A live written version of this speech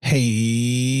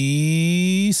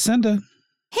Hey, Senda.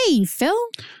 Hey, Phil.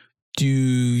 Do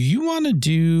you want to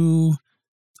do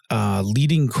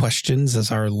leading questions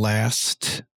as our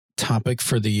last topic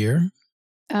for the year?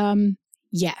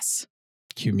 Yes.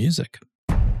 Cue music.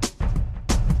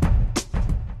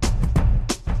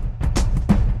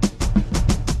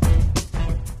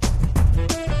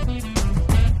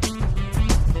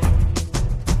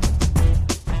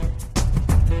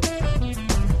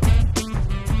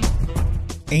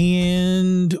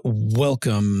 And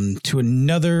welcome to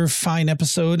another fine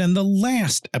episode and the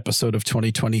last episode of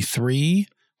 2023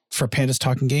 for Pandas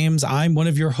Talking Games. I'm one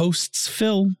of your hosts,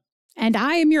 Phil. And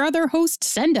I am your other host,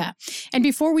 Senda. And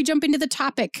before we jump into the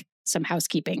topic, some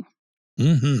housekeeping.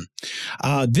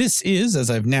 This is, as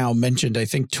I've now mentioned, I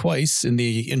think twice in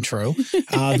the intro,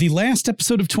 the last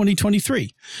episode of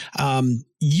 2023.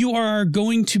 You are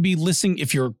going to be listening,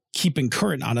 if you're keeping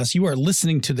current on us, you are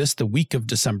listening to this the week of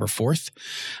December 4th.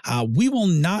 We will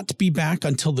not be back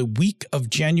until the week of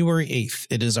January 8th.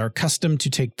 It is our custom to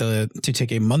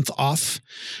take a month off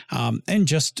and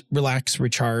just relax,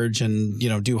 recharge, and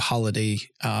do holiday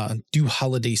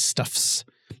stuffs.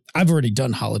 I've already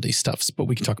done holiday stuffs, but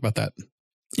we can talk about that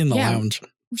in the lounge.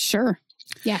 Sure.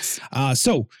 Yes.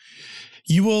 So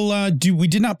you will we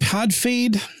did not pod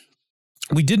fade.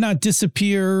 We did not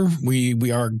disappear.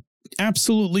 We are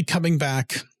absolutely coming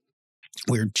back.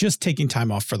 We're just taking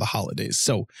time off for the holidays.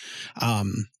 So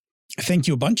thank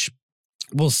you a bunch.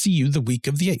 We'll see you the week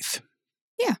of the 8th.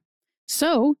 Yeah.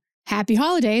 So happy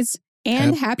holidays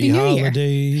and happy New Year.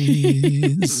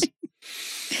 Holidays.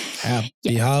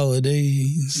 Happy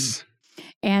holidays.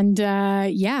 And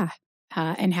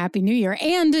and happy New Year.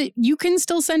 And you can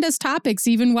still send us topics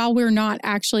even while we're not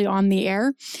actually on the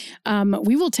air.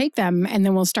 We will take them and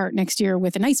then we'll start next year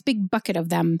with a nice big bucket of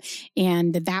them.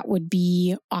 And that would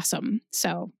be awesome.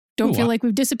 So don't feel like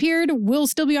we've disappeared. We'll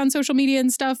still be on social media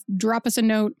and stuff. Drop us a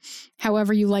note,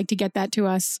 however you like to get that to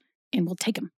us, and we'll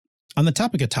take them. On the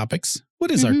topic of topics,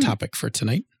 what is our topic for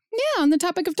tonight? Yeah, on the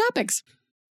topic of topics.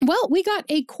 Well, we got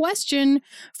a question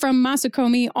from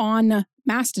Masakomi on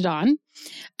Mastodon,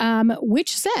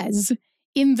 which says,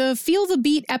 in the Feel the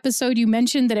Beat episode, you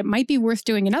mentioned that it might be worth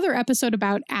doing another episode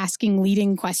about asking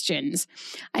leading questions.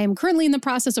 I am currently in the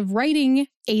process of writing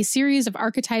a series of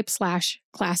archetype/class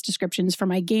descriptions for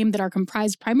my game that are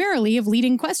comprised primarily of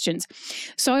leading questions.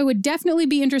 So I would definitely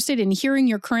be interested in hearing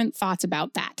your current thoughts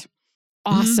about that.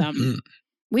 Awesome. Mm-hmm.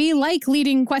 We like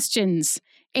leading questions.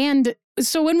 And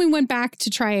so when we went back to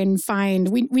try and find,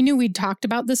 we knew we'd talked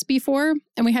about this before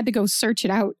and we had to go search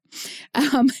it out.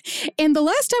 And the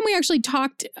last time we actually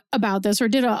talked about this or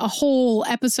did a whole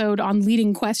episode on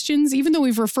leading questions, even though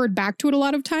we've referred back to it a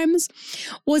lot of times,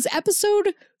 was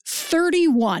episode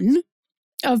 31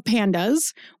 of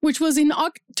Pandas, which was in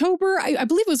October, I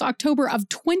believe it was October of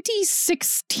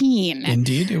 2016.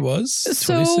 Indeed, it was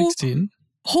 2016.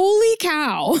 Holy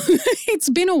cow. It's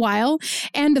been a while.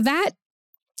 And that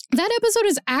episode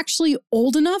is actually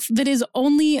old enough that is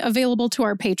only available to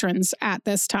our patrons at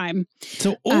this time.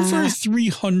 So over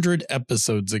 300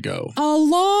 episodes ago. A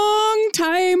long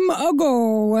time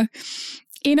ago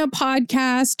in a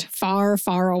podcast far,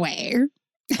 far away.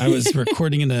 I was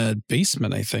recording in a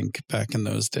basement, I think, back in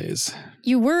those days.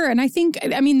 You were. And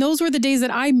those were the days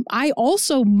that I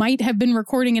also might have been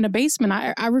recording in a basement.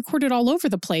 I recorded all over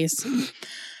the place.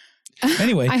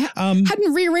 Anyway, I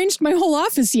hadn't rearranged my whole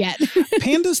office yet.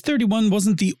 Pandas 31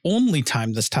 wasn't the only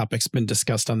time this topic's been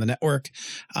discussed on the network.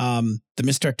 The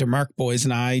Misdirected Mark boys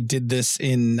and I did this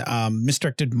in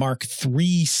Misdirected Mark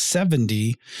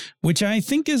 370, which I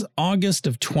think is August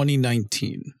of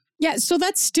 2019. Yeah, so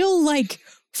that's still like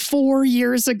 4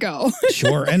 years ago.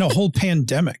 Sure, and a whole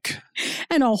pandemic.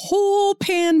 And a whole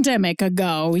pandemic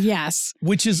ago, yes.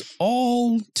 Which is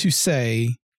all to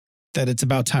say that it's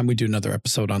about time we do another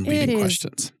episode on leading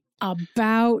questions.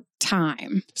 About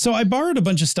time. So I borrowed a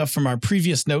bunch of stuff from our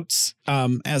previous notes,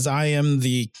 as I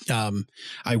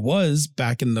was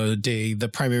back in the day, the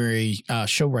primary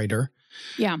show writer.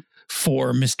 Yeah.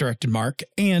 For Misdirected Mark.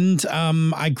 And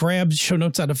I grabbed show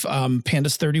notes out of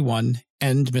Pandas 31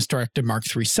 and Misdirected Mark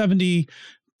 370,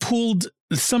 pooled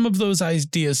some of those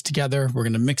ideas together. We're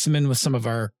going to mix them in with some of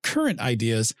our current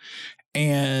ideas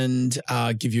and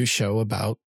give you a show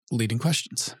about leading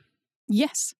questions.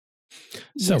 Yes.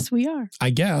 So, yes, we are. I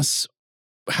guess,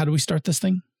 how do we start this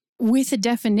thing? With a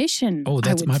definition. Oh,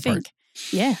 that's my part.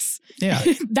 Yes. Yeah.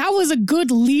 That was a good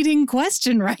leading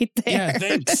question right there. Yeah,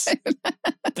 thanks.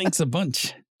 Thanks a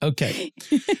bunch. Okay.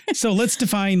 So let's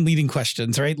define leading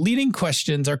questions, right? Leading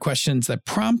questions are questions that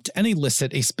prompt and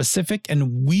elicit a specific,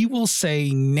 and we will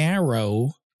say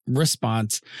narrow,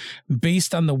 response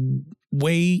based on the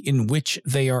way in which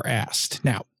they are asked.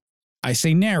 Now, I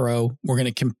say narrow, we're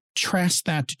going to contrast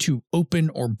that to open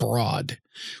or broad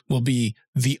will be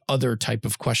the other type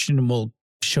of question, and we'll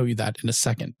show you that in a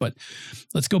second. But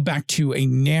let's go back to a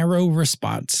narrow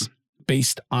response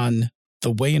based on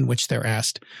the way in which they're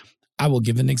asked. I will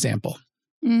give an example.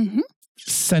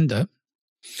 Senda,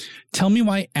 tell me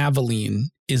why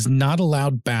Aveline is not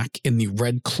allowed back in the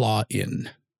Red Claw Inn.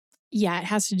 Yeah, it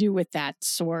has to do with that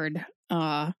sword.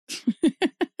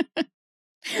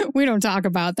 We don't talk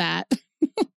about that.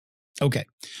 Okay.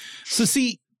 So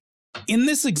see, in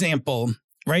this example,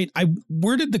 right, I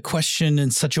worded the question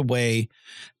in such a way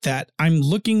that I'm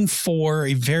looking for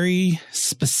a very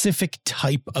specific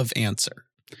type of answer,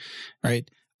 right?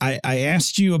 I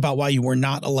asked you about why you were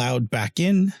not allowed back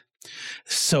in.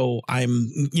 So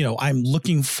I'm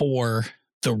looking for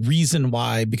the reason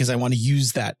why, because I want to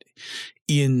use that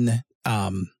in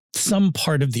some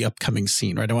part of the upcoming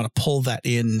scene, right? I want to pull that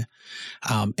in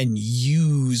and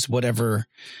use whatever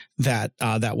that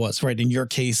was, right? In your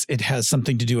case, it has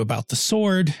something to do about the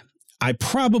sword. I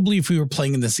probably, if we were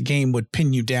playing in this game, would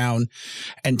pin you down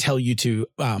and tell you to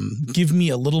give me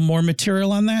a little more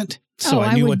material on that. So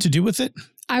I knew what to do with it.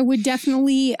 I would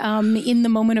definitely, in the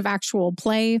moment of actual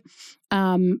play,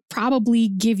 probably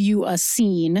give you a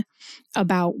scene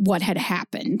about what had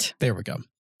happened. There we go.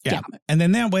 Yeah. And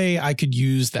then that way I could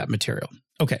use that material.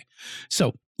 Okay.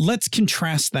 So let's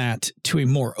contrast that to a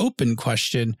more open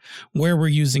question where we're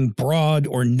using broad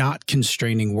or not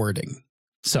constraining wording.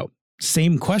 So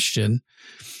same question.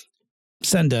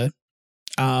 Senda,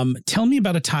 tell me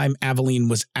about a time Aveline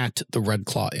was at the Red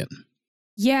Claw Inn.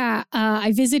 Yeah,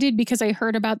 I visited because I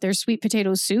heard about their sweet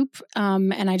potato soup,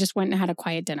 and I just went and had a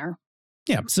quiet dinner.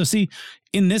 Yeah. So see,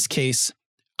 in this case,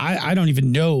 I don't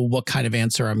even know what kind of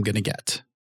answer I'm going to get.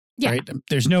 Yeah. Right.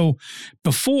 There's no,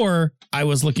 before I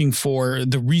was looking for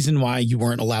the reason why you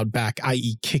weren't allowed back,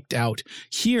 i.e. kicked out.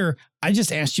 Here, I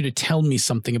just asked you to tell me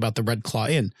something about the Red Claw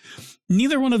Inn.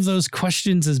 Neither one of those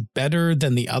questions is better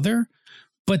than the other,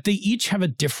 but they each have a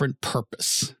different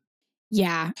purpose.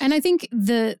 Yeah. And I think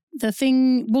the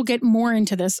thing, we'll get more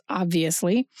into this,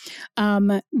 obviously.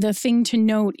 The thing to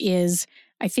note is,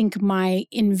 I think my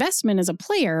investment as a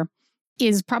player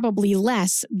is probably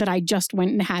less that I just went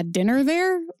and had dinner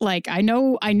there. Like, I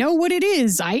know what it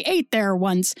is. I ate there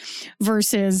once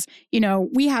versus,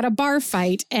 we had a bar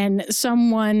fight and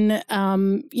someone,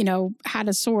 had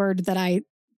a sword that I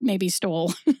maybe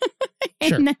stole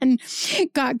and then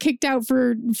got kicked out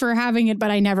for having it, but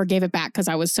I never gave it back because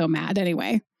I was so mad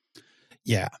anyway.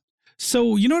 Yeah.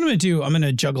 So you know what I'm going to do? I'm going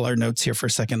to juggle our notes here for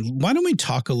a second. Why don't we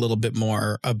talk a little bit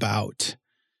more about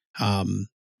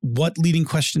what leading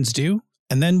questions do,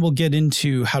 and then we'll get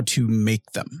into how to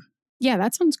make them. Yeah,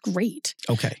 that sounds great.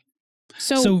 Okay.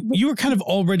 So you were kind of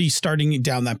already starting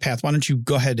down that path. Why don't you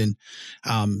go ahead and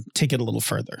take it a little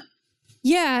further?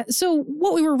 Yeah. So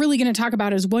what we were really going to talk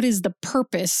about is what is the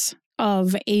purpose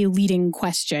of a leading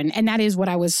question. And that is what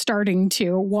I was starting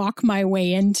to walk my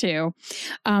way into,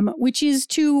 which is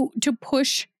to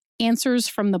push answers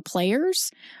from the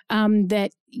players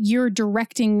that you're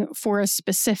directing for a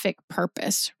specific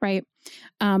purpose, right?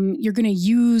 You're going to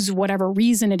use whatever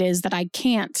reason it is that I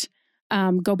can't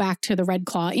go back to the Red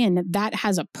Claw Inn. That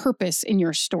has a purpose in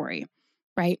your story,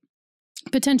 right?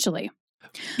 Potentially.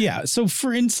 Yeah. So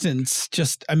for instance,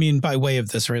 by way of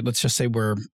this, right, let's just say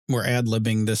we're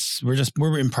ad-libbing this.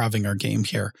 We're improving our game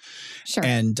here. Sure.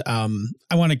 And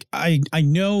I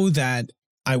know that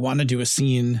I want to do a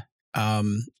scene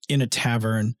in a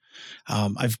tavern.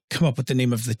 I've come up with the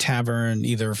name of the tavern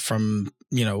either from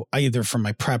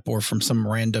my prep or from some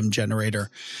random generator.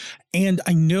 And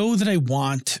I know that I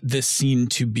want this scene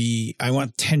I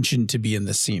want tension to be in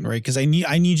this scene, right? Because I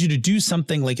need you to do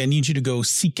something, like I need you to go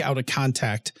seek out a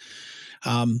contact,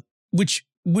 which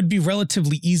would be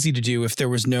relatively easy to do if there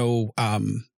was no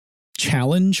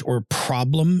challenge or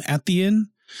problem at the inn.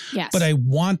 Yes. But I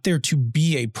want there to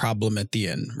be a problem at the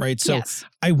end, right? So yes.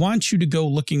 I want you to go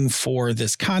looking for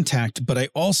this contact, but I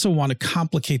also want to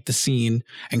complicate the scene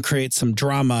and create some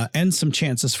drama and some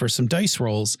chances for some dice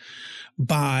rolls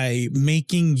by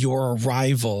making your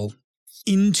arrival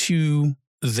into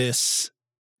this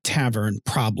tavern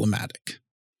problematic.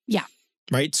 Yeah.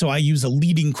 Right. So I use a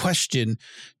leading question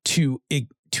to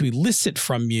elicit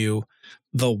from you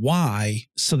the why,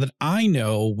 so that I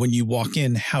know when you walk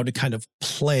in how to kind of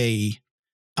play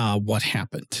what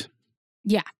happened.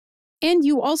 Yeah. And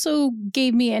you also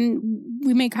gave me, and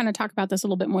we may kind of talk about this a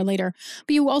little bit more later,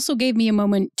 but you also gave me a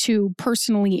moment to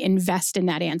personally invest in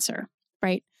that answer,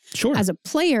 right? Sure. As a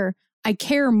player, I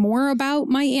care more about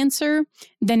my answer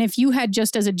than if you had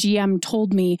just as a GM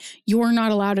told me you're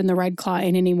not allowed in the Red Claw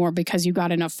Inn anymore because you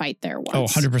got in a fight there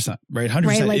once. Oh, 100%. Right. 100%.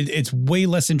 Right? Like, It's way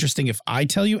less interesting if I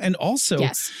tell you. And also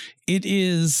yes. it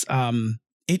is,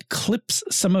 it clips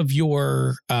some of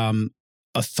your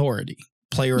authority.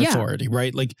 Player authority,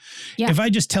 right? Like if I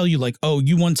just tell you like, oh,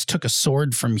 you once took a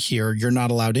sword from here, you're not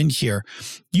allowed in here.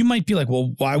 You might be like,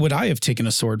 well, why would I have taken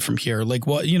a sword from here? Like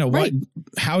what, what,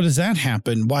 how does that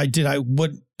happen?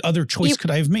 What other choice could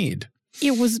I have made?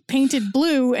 It was painted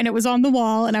blue and it was on the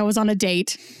wall and I was on a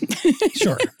date.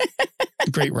 Sure.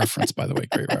 Great reference, by the way.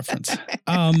 Great reference.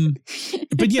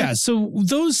 But yeah, so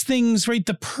those things, right?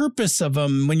 The purpose of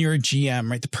them when you're a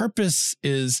GM, right? The purpose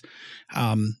is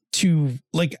to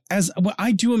like,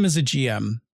 I do them as a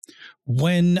GM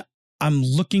when I'm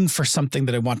looking for something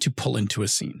that I want to pull into a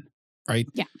scene, right?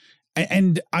 Yeah.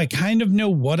 And I kind of know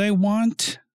what I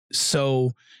want.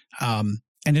 So, and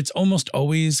it's almost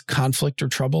always conflict or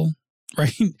trouble.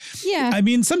 Right. Yeah. I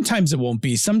mean, sometimes it won't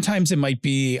be. Sometimes it might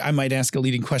be. I might ask a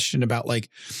leading question about like,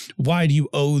 why do you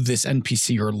owe this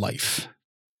NPC your life?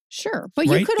 Sure. But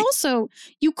right? you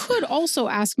could also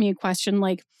ask me a question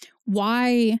like,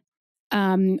 why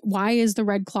is the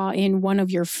Red Claw Inn one of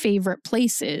your favorite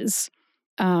places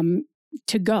to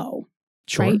go?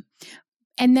 Sure. Right.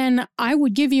 And then I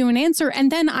would give you an answer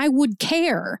and then I would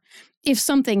care if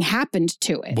something happened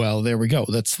to it. Well, there we go.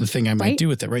 That's the thing I might do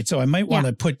with it, right? So I might want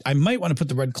to put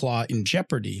the Red Claw in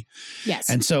jeopardy. Yes.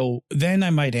 And so then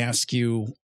I might ask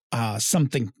you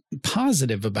something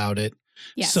positive about it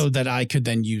so that I could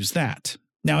then use that.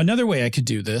 Now, another way I could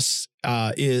do this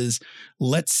is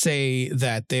let's say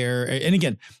that and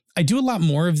again, I do a lot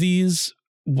more of these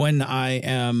when I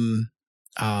am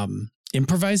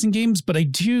improvising games, but I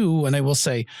will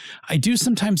say, I do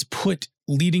sometimes put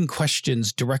leading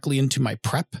questions directly into my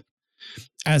prep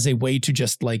as a way to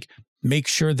just like make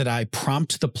sure that I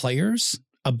prompt the players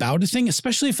about a thing,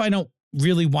 especially if I don't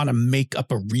really want to make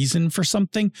up a reason for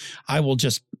something. I will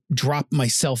just drop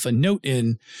myself a note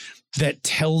in that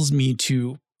tells me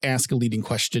to ask a leading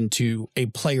question to a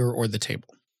player or the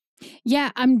table. Yeah,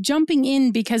 I'm jumping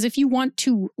in because if you want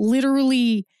to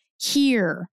literally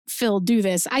hear Phil do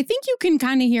this, I think you can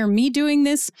kind of hear me doing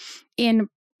this in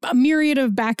a myriad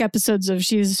of back episodes of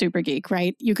She's a Super Geek,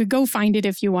 right? You could go find it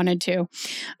if you wanted to.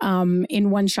 In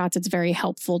one shots, it's very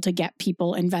helpful to get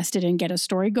people invested and get a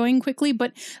story going quickly.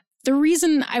 But the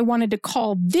reason I wanted to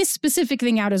call this specific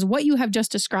thing out as what you have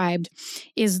just described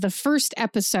is the first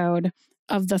episode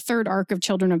of the third arc of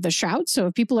Children of the Shroud. So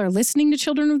if people are listening to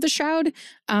Children of the Shroud,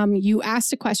 you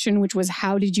asked a question, which was,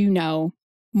 how did you know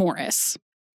Morris?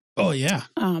 Oh, yeah.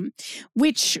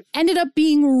 Which ended up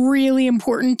being really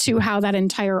important to how that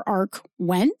entire arc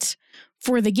went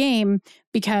for the game,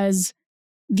 because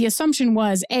the assumption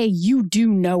was, you do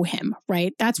know him,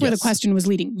 right? That's where the question was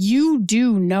leading. You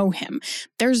do know him.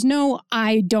 There's no,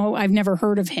 I've never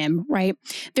heard of him, right?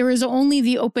 There is only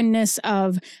the openness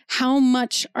of how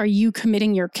much are you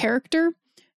committing your character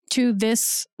to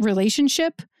this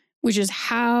relationship, which is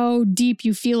how deep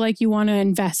you feel like you want to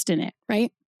invest in it,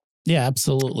 right? Yeah,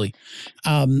 absolutely.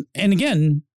 And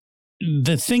again,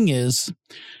 the thing is,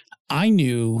 I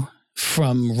knew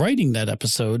from writing that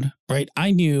episode, right? I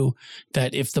knew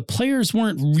that if the players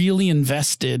weren't really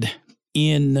invested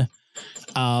in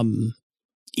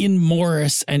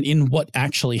Morris and in what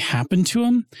actually happened to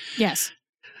him,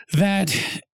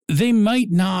 that they might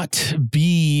not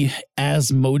be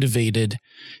as motivated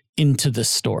into the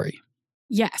story.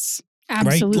 Yes,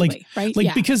 absolutely. Right?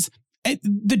 Because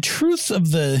the truth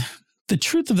of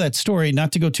that story,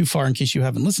 not to go too far in case you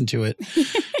haven't listened to it,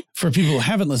 for people who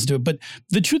haven't listened to it, but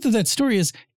the truth of that story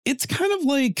is it's kind of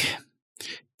like,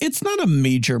 it's not a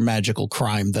major magical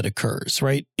crime that occurs,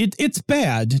 right? It's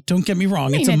bad. Don't get me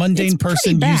wrong. It's a mundane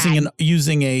person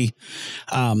using a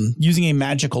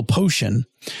magical potion.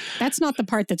 That's not the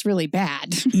part that's really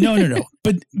bad. No.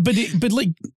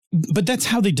 But that's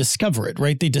how they discover it,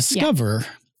 right? They discover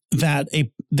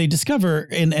they discover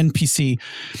an NPC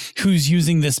who's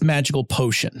using this magical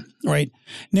potion, right?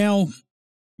 Now,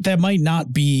 that might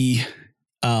not be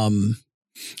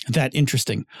that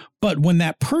interesting, but when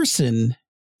that person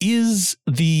is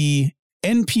the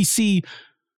NPC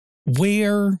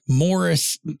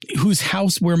whose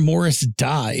house where Morris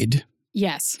died.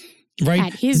 Yes. Right?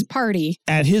 At his party.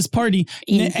 In his pool.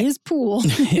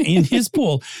 In his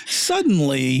pool.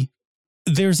 Suddenly,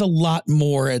 there's a lot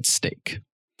more at stake.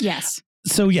 Yes.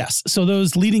 So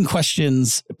those leading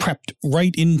questions prepped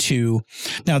right into,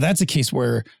 now that's a case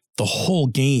where the whole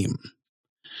game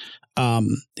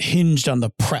hinged on the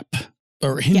prep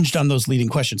or hinged on those leading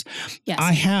questions. Yes.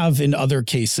 I have in other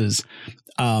cases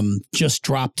just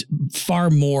dropped far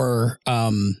more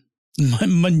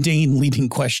mundane leading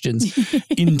questions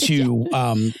into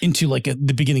like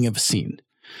the beginning of a scene.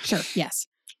 Sure. Yes.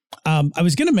 I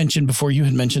was going to mention before you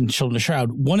had mentioned Children of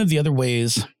Shroud, one of the other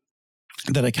ways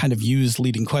that I kind of use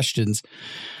leading questions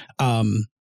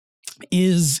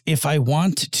is if I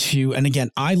want to, and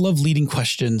again, I love leading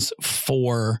questions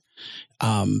for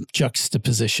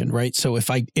juxtaposition, right? So if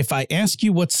I ask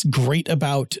you what's great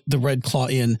about the Red Claw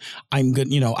Inn, I'm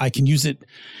good. I can use it.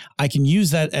 I can use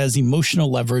that as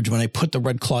emotional leverage when I put the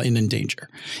Red Claw Inn in danger.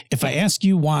 If I ask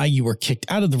you why you were kicked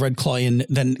out of the Red Claw Inn,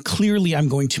 then clearly I'm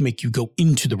going to make you go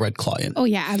into the Red Claw Inn. Oh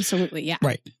yeah, absolutely. Yeah.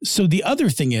 Right. So the other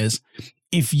thing is,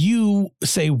 if you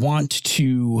say want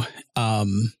to,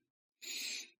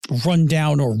 run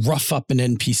down or rough up an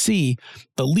NPC,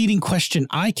 the leading question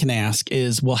I can ask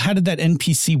is, well, how did that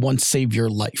NPC once save your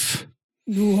life?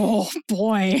 Oh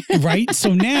boy. Right.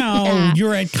 So now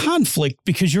you're at conflict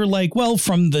because you're like, well,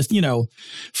 from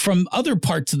other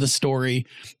parts of the story,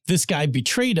 this guy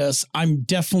betrayed us. I'm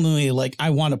definitely like,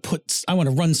 I want to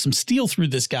run some steel through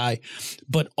this guy,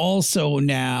 but also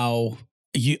now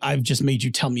I've just made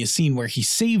you tell me a scene where he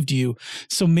saved you.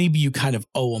 So maybe you kind of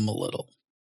owe him a little.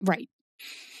 Right.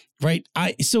 Right.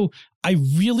 So I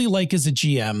really like as a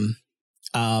GM,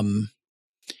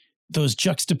 those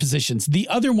juxtapositions. The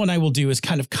other one I will do is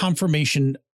kind of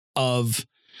confirmation of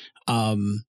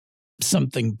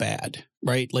something bad,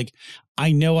 right? Like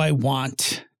I know I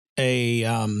want I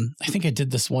think I did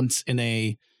this once in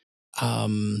a that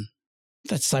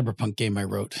cyberpunk game I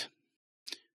wrote.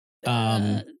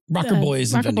 Rocker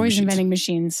Boys and Vending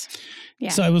Machines. Yeah.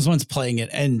 So I was once playing it,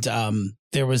 and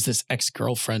there was this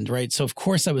ex-girlfriend, right? So of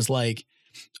course I was like,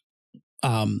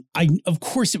 of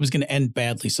course it was going to end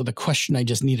badly. So the question I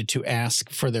just needed to ask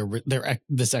for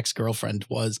this ex-girlfriend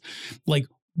was like,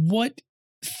 what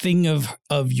thing of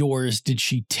yours did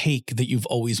she take that you've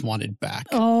always wanted back?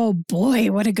 Oh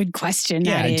boy, what a good question.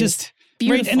 Yeah, that is. just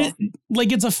beautiful. Right.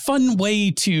 And it's a fun way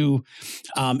to,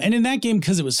 and in that game,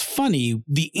 because it was funny,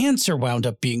 the answer wound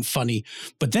up being funny,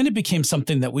 but then it became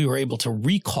something that we were able to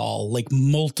recall like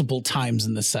multiple times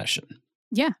in the session.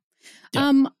 Yeah.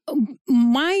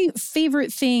 My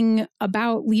favorite thing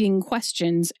about leading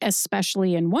questions,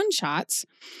 especially in one-shots,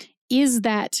 is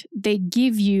that they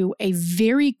give you a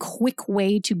very quick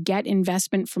way to get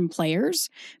investment from players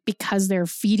because they're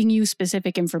feeding you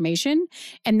specific information.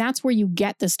 And that's where you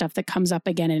get the stuff that comes up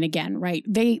again and again, right?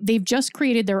 They've just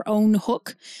created their own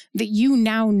hook that you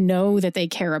now know that they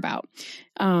care about.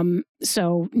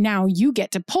 So now you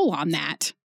get to pull on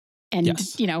that and,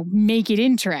 yes, make it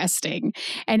interesting.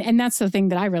 And that's the thing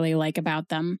that I really like about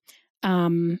them.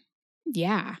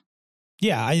 Yeah.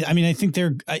 Yeah, I mean, I think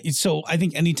I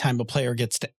think anytime a player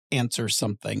gets to answer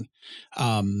something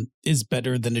is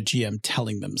better than a GM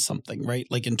telling them something, right?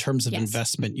 Like in terms of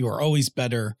investment, you are always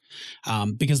better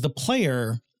because the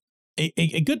player,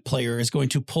 a good player is going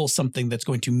to pull something that's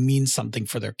going to mean something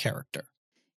for their character.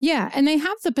 Yeah. And they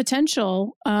have the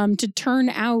potential to turn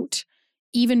out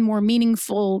even more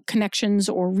meaningful connections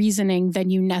or reasoning than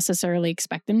you necessarily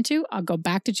expect them to. I'll go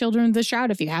back to Children of the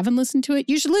Shroud. If you haven't listened to it,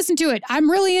 you should listen to it.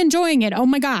 I'm really enjoying it. Oh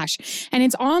my gosh. And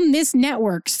it's on this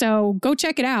network. So go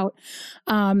check it out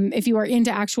if you are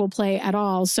into actual play at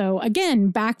all. So again,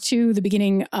 back to the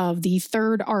beginning of the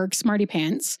third arc, Smarty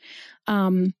Pants.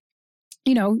 You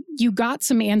got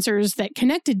some answers that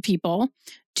connected people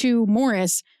to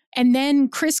Morris. And then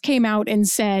Chris came out and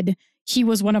said he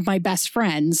was one of my best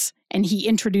friends. And he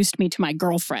introduced me to my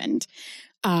girlfriend.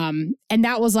 And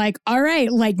that was like, all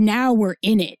right, like now we're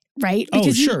in it, right?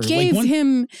 Because you gave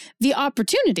him the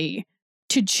opportunity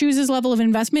to choose his level of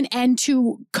investment and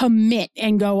to commit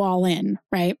and go all in,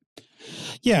 right?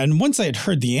 Yeah. And once I had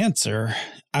heard the answer,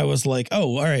 I was like,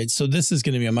 oh, all right. So this is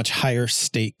going to be a much higher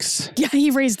stakes. Yeah,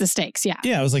 he raised the stakes. Yeah.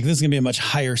 Yeah. I was like, this is going to be a much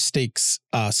higher stakes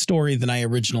story than I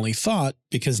originally thought,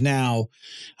 because now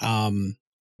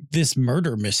this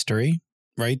murder mystery,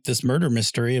 right? This murder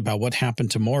mystery about what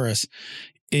happened to Morris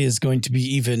is going to be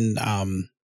even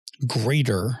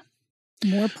greater.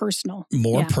 More personal.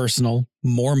 Personal,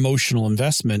 more emotional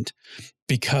investment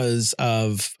because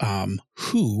of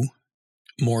who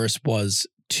Morris was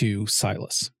to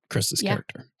Silas, Chris's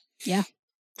character. Yeah.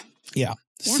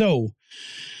 So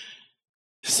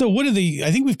what are they?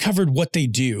 I think we've covered what they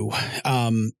do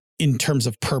in terms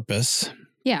of purpose.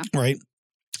 Yeah. Right.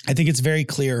 I think it's very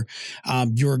clear.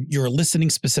 You're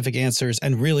eliciting specific answers,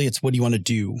 and really it's what do you want to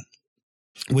do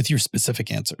with your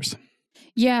specific answers.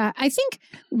 Yeah, I think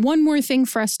one more thing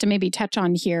for us to maybe touch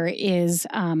on here is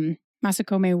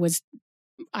Masakome was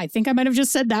I think I might have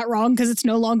just said that wrong because it's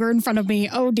no longer in front of me.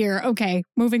 Oh dear. Okay,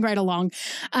 moving right along.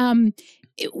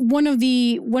 One of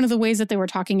the ways that they were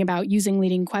talking about using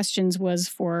leading questions was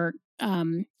for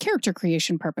character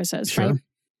creation purposes, Sure. right?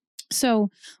 So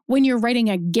when you're writing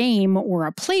a game or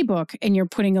a playbook and you're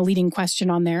putting a leading question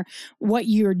on there, what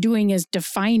you're doing is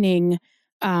defining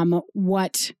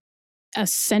what a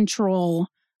central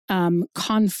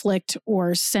conflict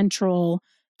or central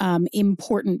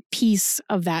important piece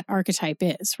of that archetype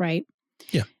is, right?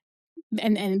 Yeah.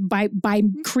 And by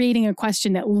creating a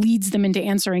question that leads them into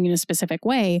answering in a specific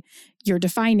way, you're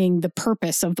defining the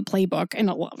purpose of the playbook.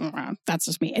 And that's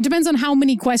just me. It depends on how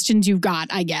many questions you've got,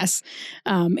 I guess.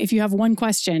 If you have one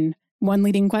question, one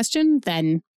leading question,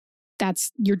 then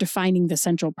you're defining the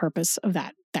central purpose of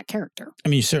that character. I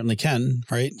mean, you certainly can,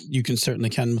 right? You can certainly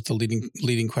can with the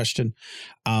leading question.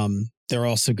 They're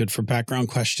also good for background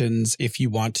questions if you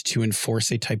want to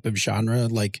enforce a type of genre,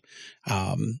 like,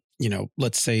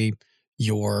 let's say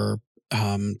your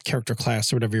character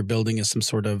class or whatever you're building is some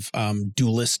sort of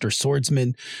duelist or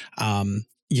swordsman. Then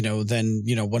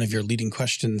one of your leading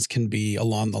questions can be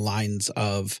along the lines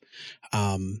of,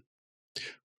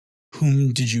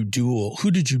 who did you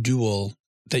duel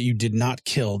that you did not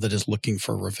kill that is looking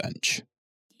for revenge?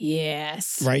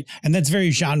 Yes. Right. And that's very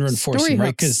genre enforcing,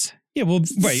 right? Because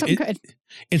right. So good.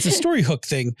 It's a story hook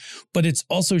thing, but it's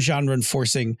also genre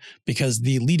enforcing because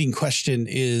the leading question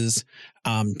is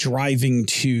driving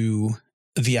to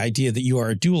the idea that you are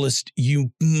a duelist.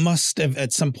 You must have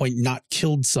at some point not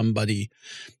killed somebody.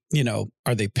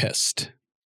 Are they pissed?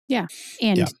 Yeah.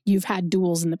 And you've had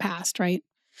duels in the past, right?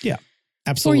 Yeah,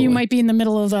 absolutely. Or you might be in the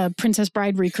middle of a Princess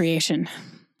Bride recreation.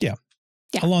 Yeah.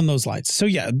 Along those lines. So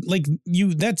you're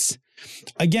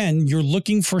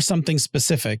looking for something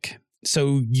specific.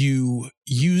 So you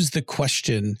use the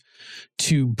question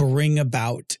to bring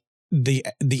about the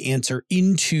answer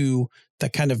into the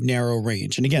kind of narrow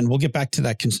range. And again, we'll get back to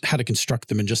that, how to construct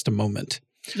them in just a moment.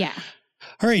 Yeah.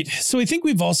 All right. So I think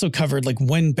we've also covered like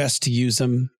when best to use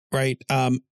them, right?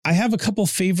 I have a couple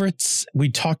favorites. We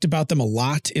talked about them a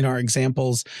lot in our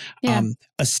examples. Yeah.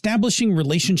 Establishing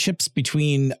relationships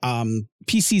between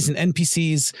PCs and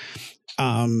NPCs,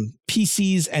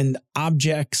 PCs and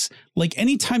objects. Like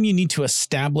anytime you need to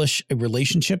establish a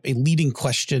relationship, a leading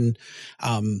question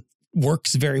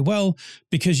works very well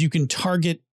because you can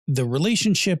target the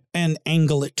relationship and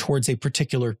angle it towards a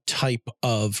particular type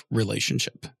of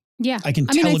relationship. Yeah. I can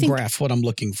telegraph what I'm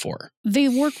looking for. They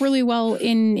work really well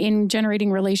in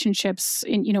generating relationships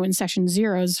in session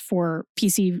zeros for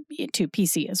PC to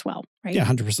PC as well, right? Yeah,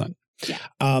 100%. Yeah.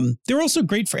 They're also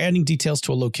great for adding details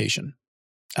to a location.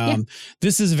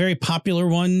 This is a very popular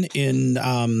one in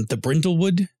the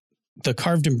Brindlewood, the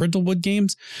carved in Brindlewood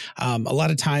games. A lot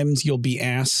of times you'll be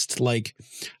asked like,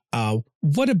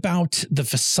 what about the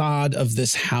facade of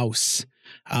this house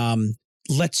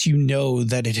lets you know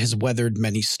that it has weathered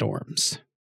many storms?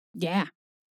 Yeah.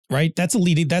 Right? That's a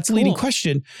leading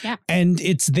question. Yeah. And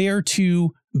it's there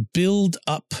to build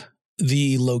up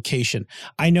the location.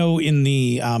 I know in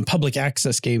the public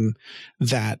access game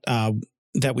that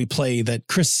we play that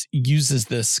Chris uses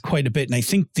this quite a bit. And I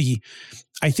think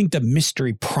the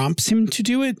mystery prompts him to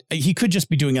do it. He could just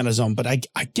be doing it on his own, but I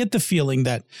get the feeling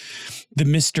that the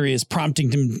mystery is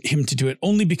prompting him to do it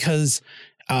only because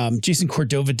Jason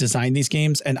Cordova designed these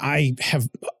games. And I have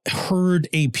heard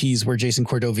APs where Jason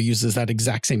Cordova uses that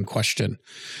exact same question,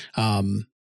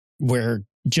 where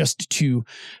just to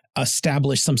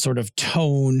establish some sort of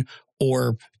tone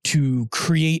or to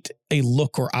create a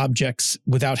look or objects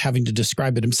without having to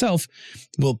describe it himself,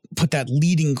 will put that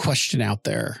leading question out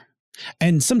there.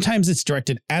 And sometimes it's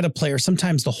directed at a player.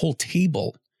 Sometimes the whole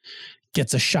table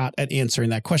gets a shot at answering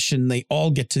that question. They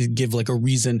all get to give like a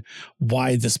reason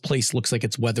why this place looks like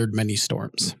it's weathered many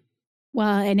storms.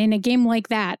 Well, and in a game like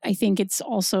that, I think it's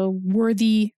also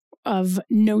worthy of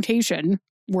notation.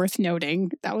 Worth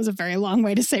noting, that was a very long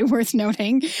way to say worth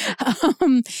noting,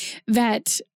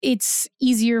 that it's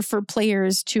easier for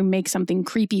players to make something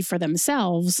creepy for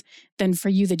themselves than for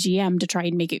you, the GM, to try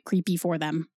and make it creepy for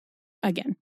them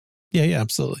again. Yeah,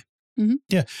 absolutely. Mm-hmm.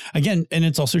 Yeah. Again, and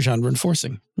it's also genre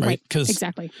enforcing, right? Because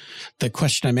exactly. The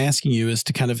question I'm asking you is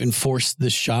to kind of enforce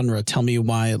this genre. Tell me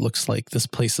why it looks like this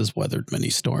place has weathered many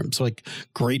storms. Like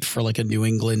great for like a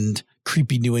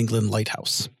creepy New England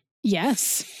lighthouse.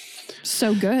 Yes.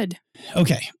 So good.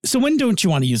 Okay. So when don't you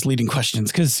want to use leading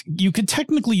questions? Because you could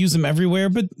technically use them everywhere,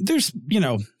 but there's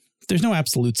no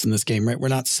absolutes in this game, right? We're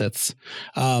not Siths.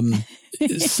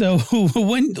 So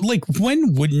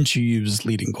when wouldn't you use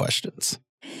leading questions?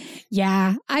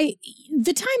 Yeah,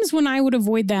 the times when I would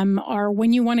avoid them are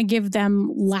when you want to give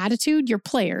them latitude, your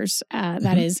players,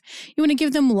 that is, you want to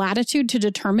give them latitude to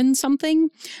determine something.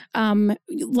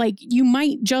 Like you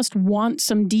might just want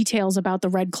some details about the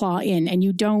Red Claw Inn and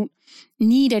you don't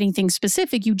need anything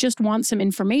specific. You just want some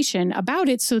information about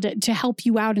it so that to help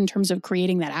you out in terms of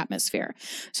creating that atmosphere.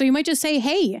 So you might just say,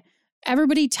 hey,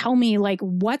 everybody tell me like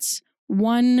what's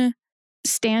one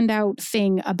standout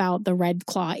thing about the Red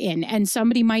Claw Inn. And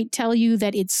somebody might tell you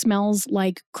that it smells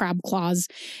like crab claws.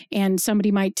 And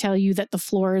somebody might tell you that the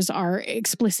floors are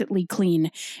explicitly clean.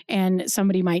 And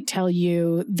somebody might tell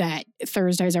you that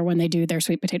Thursdays are when they do their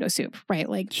sweet potato soup, right?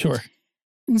 Like, Sure.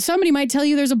 And somebody might tell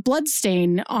you there's a blood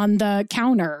stain on the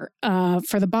counter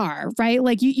for the bar, right?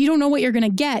 Like you don't know what you're going to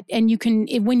get. And you can,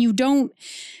 when you don't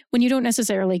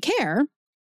necessarily care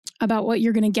about what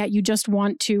you're going to get, you just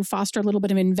want to foster a little bit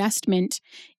of investment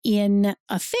in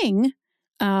a thing,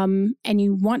 and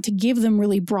you want to give them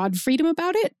really broad freedom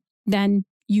about it, then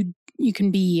you can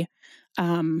be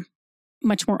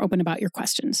much more open about your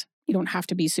questions. You don't have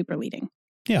to be super leading.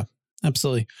 Yeah,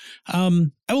 absolutely. I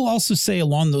will also say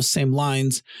along those same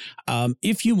lines,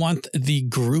 if you want the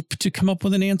group to come up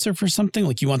with an answer for something,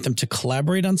 like you want them to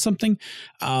collaborate on something,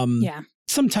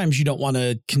 sometimes you don't want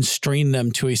to constrain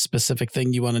them to a specific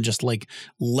thing. You want to just like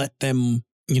let them,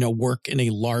 work in a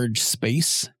large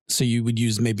space. So you would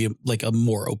use maybe like a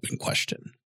more open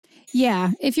question.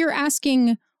 Yeah. If you're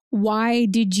asking, why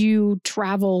did you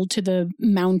travel to the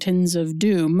mountains of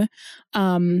doom?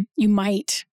 You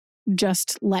might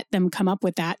just let them come up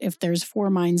with that if there's four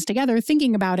minds together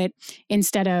thinking about it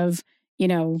instead of,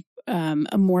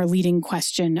 a more leading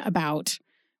question about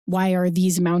why are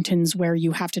these mountains where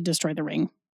you have to destroy the ring?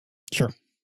 Sure.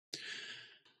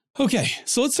 Okay,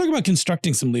 so let's talk about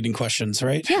constructing some leading questions,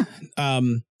 right? Yeah.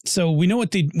 So we know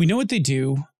what they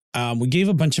do. We gave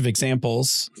a bunch of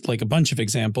examples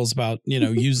about,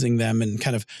 using them and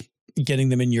kind of getting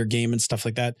them in your game and stuff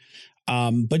like that.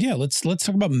 But yeah, let's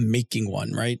talk about making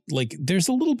one, right? Like there's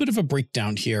a little bit of a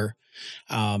breakdown here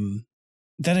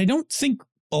that I don't think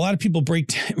a lot of people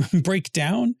break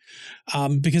down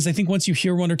because I think once you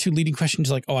hear one or two leading questions,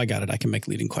 you're like, oh, I got it. I can make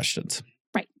leading questions.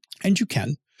 Right. And you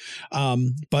can.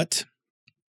 But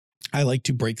I like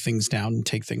to break things down and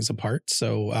take things apart.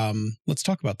 So let's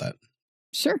talk about that.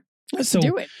 Sure. Let's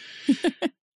do it.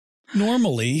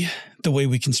 Normally, the way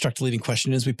we construct a leading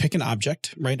question is we pick an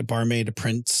object, right? A barmaid, a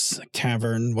prince, a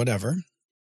tavern, whatever.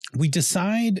 We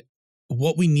decide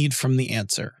what we need from the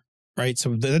answer. Right.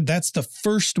 So that's the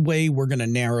first way we're going to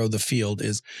narrow the field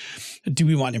is, do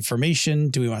we want information?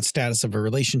 Do we want status of a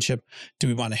relationship? Do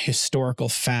we want a historical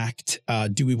fact?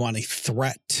 Do we want a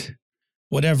threat?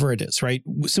 Whatever it is. Right.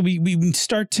 So we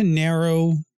start to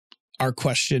narrow our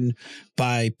question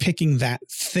by picking that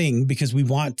thing because we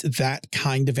want that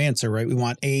kind of answer. Right. We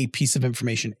want a piece of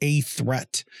information, a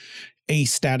threat, a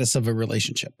status of a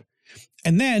relationship.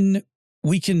 And then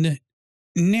we can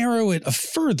narrow it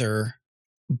further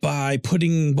by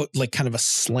putting kind of a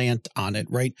slant on it,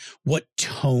 right? What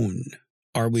tone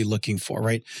are we looking for,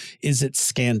 right? Is it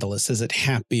scandalous? Is it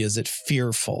happy? Is it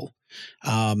fearful?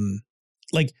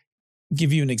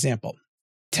 Give you an example.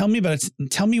 Tell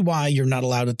me why you're not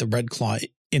allowed at the Red Claw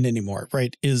Inn anymore,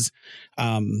 right? It's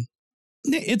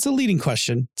a leading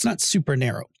question. It's not super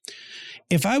narrow.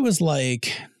 If I was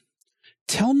like,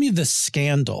 tell me the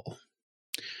scandal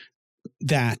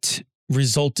that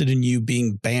resulted in you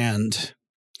being banned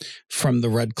from the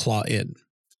Red Claw Inn.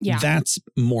 Yeah. That's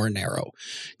more narrow.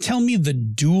 Tell me the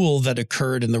duel that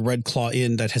occurred in the Red Claw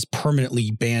Inn that has permanently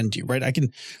banned you, right?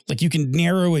 You can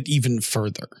narrow it even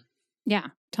further. Yeah.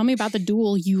 Tell me about the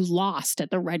duel you lost at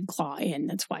the Red Claw Inn.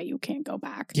 That's why you can't go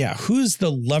back. Yeah. Who's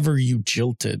the lover you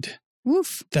jilted?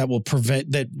 Woof. That will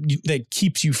prevent that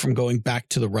keeps you from going back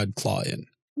to the Red Claw Inn.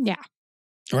 Yeah.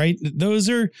 Right. Those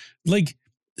are like,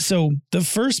 so the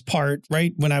first part,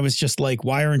 right, when I was just like,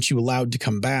 why aren't you allowed to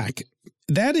come back?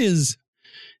 That is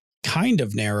kind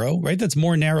of narrow, right? That's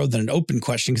more narrow than an open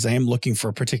question because I am looking for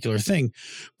a particular thing.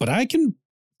 But I can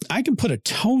put a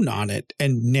tone on it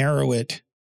and narrow it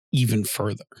even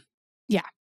further. Yeah.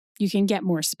 You can get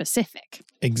more specific.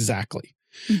 Exactly.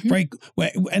 Mm-hmm.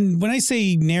 Right. And when I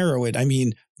say narrow it, I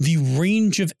mean the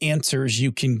range of answers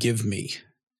you can give me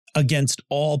against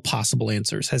all possible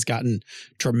answers has gotten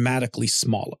dramatically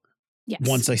smaller. Yes.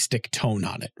 Once I stick tone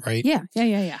on it, right?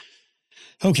 Yeah.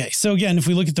 Okay. So again, if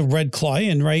we look at the Red Claw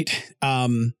Inn, right?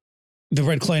 The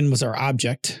Red Claw Inn was our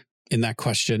object in that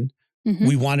question. Mm-hmm.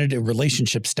 We wanted a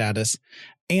relationship status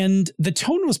and the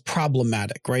tone was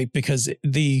problematic, right? Because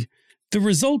the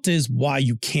result is why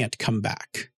you can't come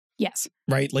back. Yes.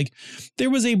 Right? Like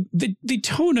there was the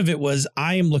tone of it was,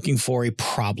 I am looking for a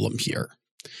problem here.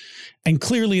 And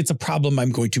clearly it's a problem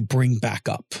I'm going to bring back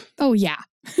up. Oh, yeah.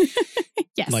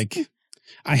 Yes. Like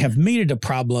I have made it a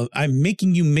problem. I'm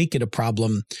making you make it a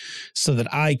problem so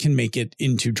that I can make it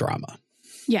into drama.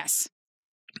 Yes.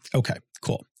 Okay,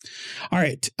 cool. All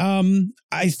right.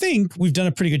 I think we've done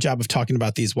a pretty good job of talking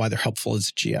about these, why they're helpful as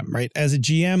a GM, right? As a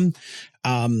GM,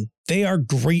 they are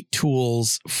great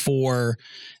tools for,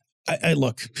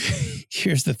 look,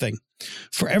 here's the thing.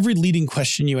 For every leading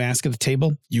question you ask at the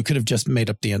table, you could have just made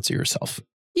up the answer yourself.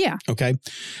 Yeah. Okay.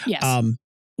 Yes.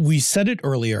 We said it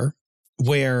earlier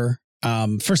where,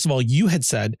 first of all, you had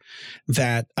said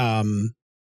that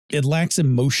it lacks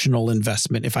emotional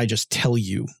investment if I just tell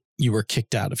you you were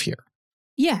kicked out of here.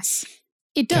 Yes,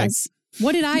 it does.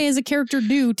 What did I as a character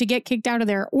do to get kicked out of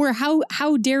there? Or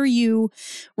how dare you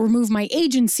remove my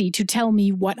agency to tell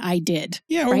me what I did?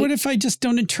 Yeah. Or what if I just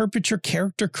don't interpret your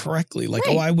character correctly? Like,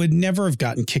 oh, I would never have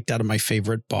gotten kicked out of my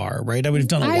favorite bar, right? I would have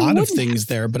done a lot of things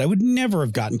there, but I would never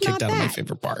have gotten kicked out of my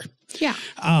favorite bar. Yeah.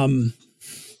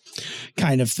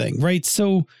 Kind of thing, right?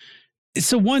 So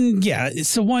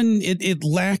it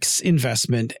lacks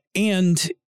investment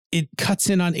and it cuts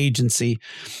in on agency.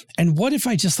 And what if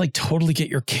I just like totally get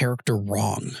your character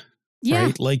wrong? Yeah.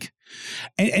 Right? Like,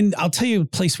 and I'll tell you a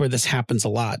place where this happens a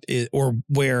lot, or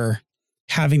where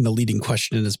having the leading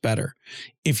question is better.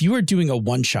 If you are doing a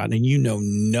one shot and you know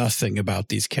nothing about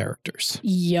these characters.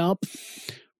 Yup.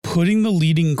 Putting the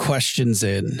leading questions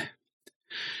in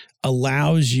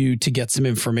allows you to get some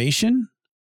information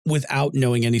without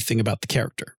knowing anything about the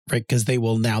character, right? Because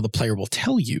the player will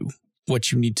tell you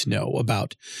what you need to know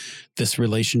about this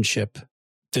relationship,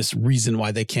 this reason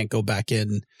why they can't go back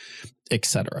in,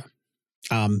 etc.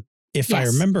 If I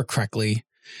remember correctly,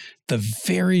 the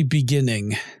very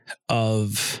beginning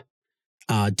of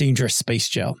Dangerous Space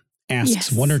Jail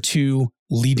asks one or two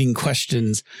leading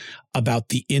questions about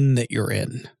the inn that you're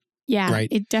in. Yeah, right?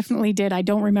 It definitely did. I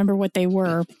don't remember what they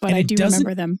were, but I do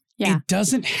remember them. Yeah. It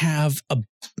doesn't have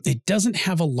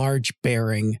a large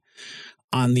bearing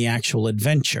on the actual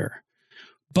adventure.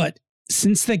 But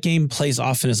since the game plays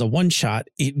often as a one shot,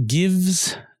 it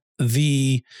gives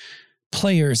the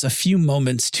players a few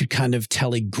moments to kind of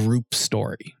tell a group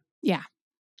story. Yeah.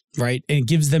 Right. And it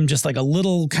gives them just like a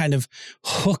little kind of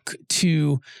hook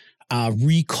to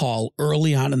recall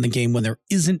early on in the game when there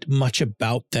isn't much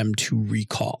about them to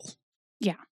recall.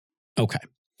 Yeah. Okay.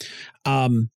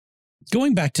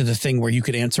 Going back to the thing where you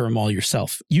could answer them all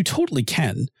yourself, you totally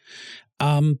can.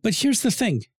 But here's the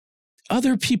thing.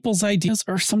 Other people's ideas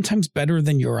are sometimes better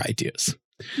than your ideas.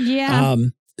 Yeah.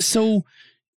 So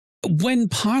when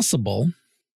possible,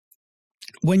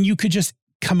 when you could just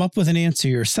come up with an answer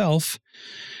yourself,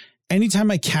 anytime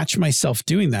I catch myself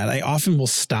doing that, I often will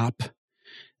stop.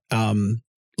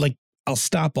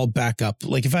 I'll back up.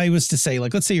 Like if I was to say,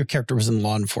 like, let's say your character was in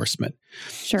law enforcement.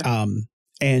 Sure.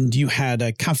 And you had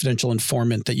a confidential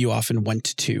informant that you often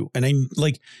went to. And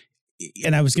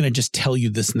I was going to just tell you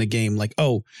this in the game, like,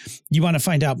 oh, you want to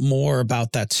find out more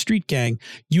about that street gang.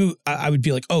 I would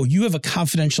be like, oh, you have a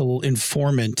confidential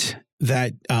informant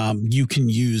that you can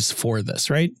use for this,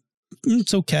 right?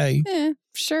 It's okay.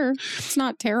 Sure. It's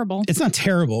not terrible. It's not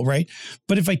terrible, right?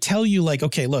 But if I tell you like,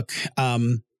 okay, look,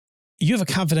 you have a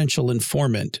confidential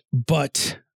informant,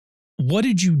 but what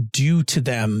did you do to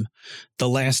them the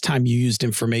last time you used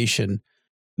information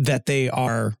that they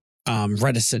are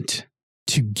reticent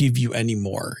to give you any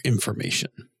more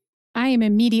information? I am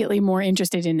immediately more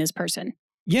interested in this person.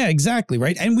 Yeah, exactly.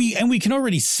 Right. And we can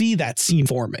already see that scene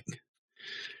forming.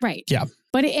 Right. Yeah.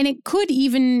 But it could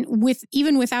even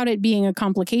without it being a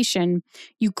complication,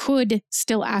 you could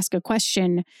still ask a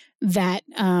question that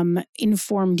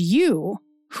informed you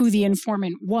who the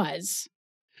informant was.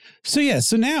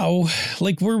 So now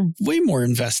like we're way more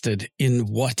invested in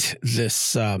what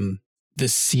this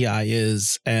CI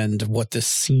is and what this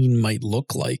scene might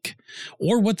look like,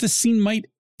 or what the scene might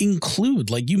include.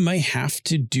 Like you might have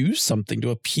to do something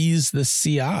to appease the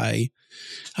CI,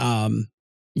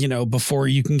 before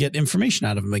you can get information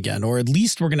out of them again, or at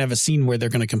least we're going to have a scene where they're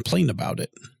going to complain about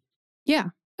it. Yeah.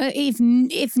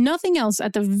 If nothing else,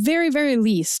 at the very, very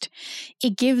least,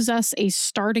 it gives us a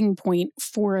starting point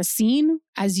for a scene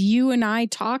as you and I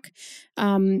talk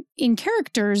in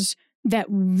characters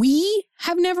that we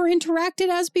have never interacted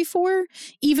as before,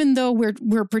 even though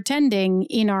we're pretending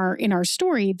in our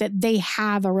story that they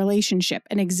have a relationship,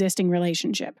 an existing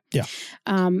relationship. Yeah.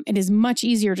 It is much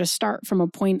easier to start from a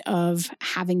point of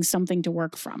having something to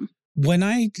work from. When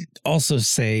I also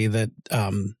say that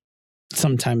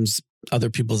sometimes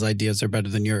other people's ideas are better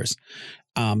than yours,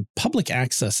 public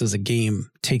access as a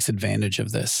game takes advantage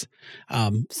of this.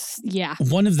 Yeah.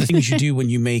 One of the things you do when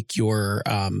you make your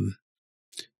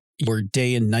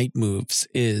day and night moves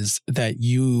is that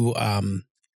you,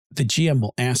 the GM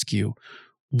will ask you,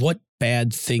 what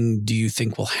bad thing do you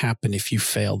think will happen if you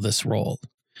fail this roll?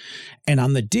 And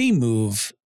on the day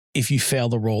move, if you fail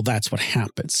the roll, that's what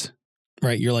happens,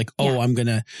 right? You're like, oh,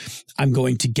 yeah. I'm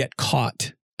going to get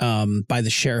caught by the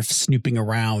sheriff snooping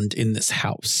around in this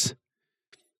house.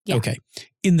 Yeah. Okay.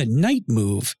 In the night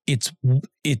move,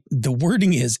 the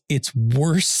wording is it's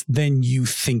worse than you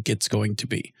think it's going to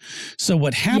be. So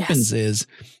what happens is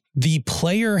the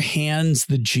player hands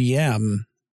the GM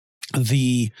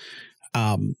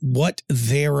what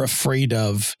they're afraid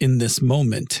of in this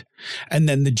moment. And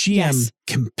then the GM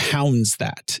compounds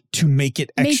that to make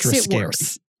it extra scary.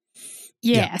 Worse.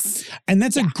 Yes. Yeah. And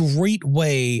that's a great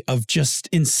way of just,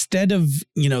 instead of,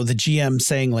 the GM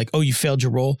saying like, oh, you failed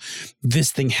your roll,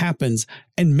 this thing happens.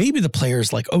 And maybe the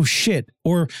player's like, oh shit.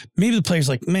 Or maybe the player's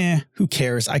like, meh, who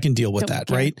cares? I can deal with that.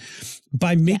 Right.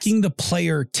 By making the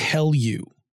player tell you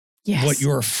what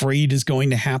you're afraid is going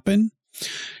to happen.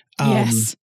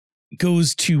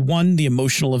 Goes to one, the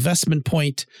emotional investment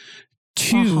point,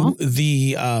 two,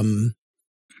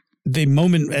 the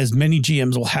moment as many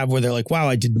GMs will have where they're like, wow,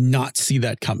 I did not see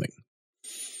that coming.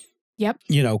 Yep.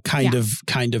 Kind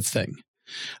of thing.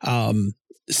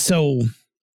 So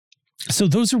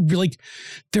those are really,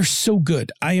 they're so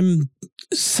good. I am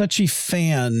such a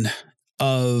fan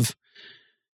of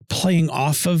playing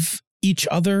off of each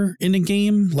other in a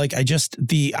game. Like I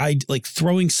like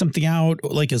throwing something out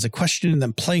like as a question and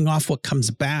then playing off what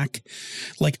comes back.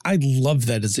 Like I love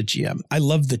that as a GM. I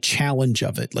love the challenge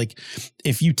of it. Like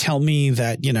if you tell me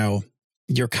that,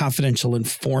 your confidential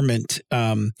informant,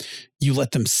 you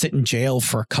let them sit in jail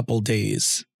for a couple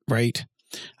days, right?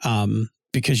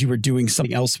 Because you were doing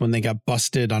something else when they got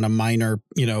busted on a minor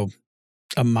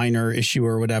issue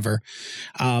or whatever.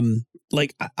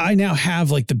 Like I now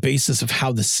have like the basis of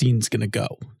how the scene's going to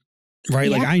go, right?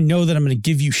 Yeah. Like I know that I'm going to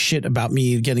give you shit about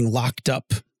me getting locked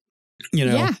up,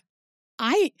 Yeah.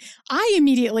 I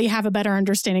immediately have a better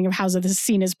understanding of how this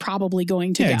scene is probably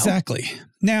going to go. Exactly.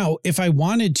 Now, if I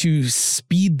wanted to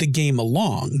speed the game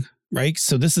along, right?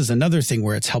 So this is another thing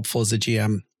where it's helpful as a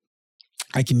GM.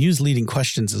 I can use leading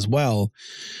questions as well.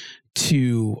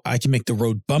 I can make the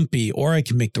road bumpy or I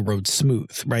can make the road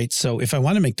smooth, right? So if I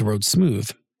want to make the road smooth,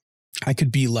 I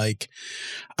could be like,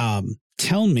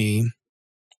 tell me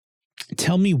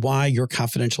why your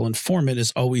confidential informant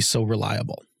is always so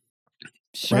reliable.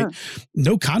 Sure. Right?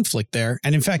 No conflict there.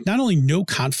 And in fact, not only no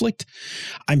conflict,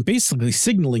 I'm basically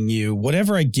signaling you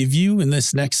whatever I give you in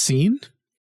this next scene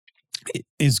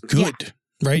is good. Yeah.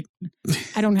 Right.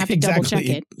 I don't have to double check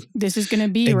it. This is going to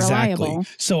be reliable.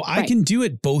 So I can do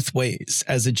it both ways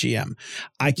as a GM.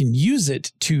 I can use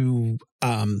it to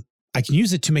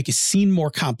make a scene more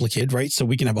complicated, right? So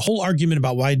we can have a whole argument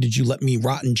about why did you let me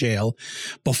rot in jail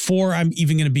before I'm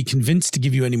even going to be convinced to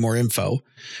give you any more info,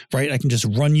 right? I can just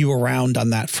run you around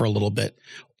on that for a little bit.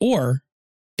 Or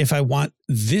if I want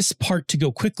this part to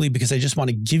go quickly because I just want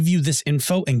to give you this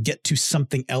info and get to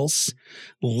something else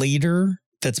later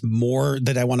that's more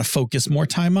that I want to focus more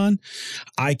time on,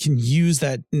 I can use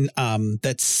that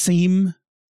same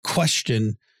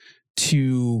question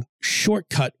to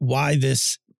shortcut why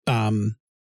this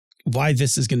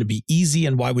is going to be easy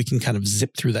and why we can kind of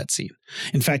zip through that scene.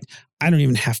 In fact, you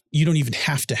don't even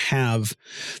have to have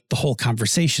the whole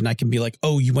conversation. I can be like,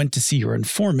 oh, you went to see your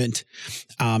informant.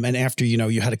 And after,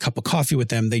 you had a cup of coffee with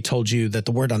them, they told you that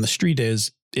the word on the street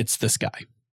is it's this guy.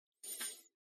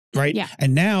 Right. Yeah.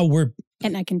 And now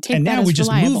I can take and that now as we just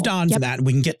reliable. moved on from that and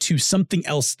we can get to something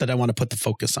else that I want to put the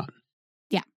focus on.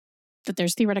 Yeah. That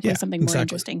there's theoretically something more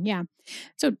interesting. Yeah.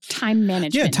 So time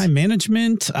management. Yeah. Time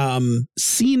management,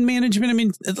 scene management. I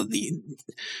mean,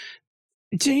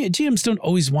 GMs don't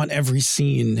always want every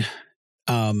scene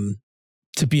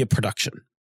to be a production.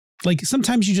 Like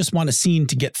sometimes you just want a scene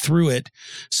to get through it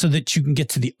so that you can get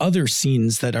to the other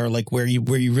scenes that are like where you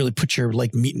really put your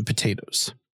like meat and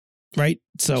potatoes. Right.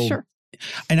 So, sure.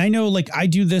 And I know like I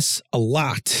do this a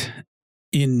lot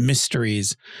in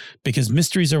mysteries because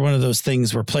mysteries are one of those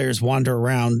things where players wander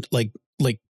around like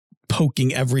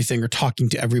poking everything or talking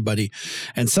to everybody.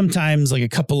 And sometimes like a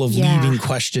couple of leading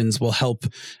questions will help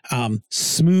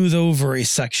smooth over a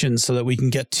section so that we can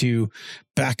get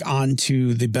back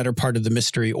onto the better part of the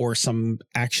mystery or some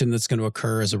action that's going to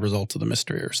occur as a result of the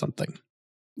mystery or something.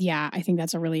 Yeah, I think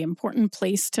that's a really important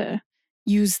place to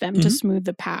use them to smooth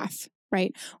the path,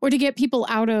 right? Or to get people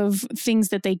out of things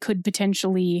that they could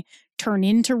potentially turn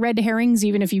into red herrings,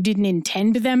 even if you didn't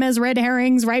intend them as red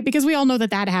herrings, right? Because we all know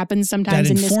that happens sometimes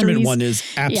in mysteries. That informant one is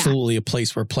absolutely a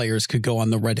place where players could go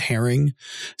on the red herring.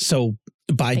 So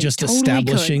by just totally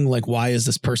establishing like, why is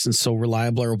this person so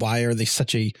reliable, or why are they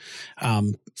such a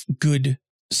good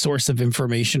source of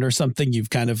information or something, you've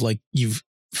kind of like, you've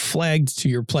flagged to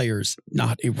your players,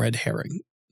 not a red herring.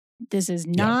 This is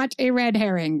not a red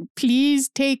herring. Please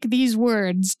take these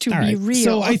words to be real.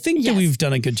 So I think that we've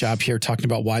done a good job here talking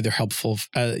about why they're helpful,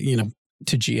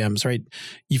 to GMs, right?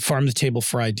 You farm the table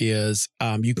for ideas.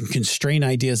 You can constrain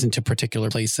ideas into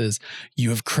particular places. You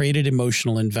have created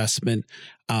emotional investment.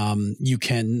 You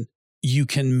can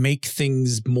make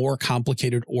things more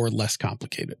complicated or less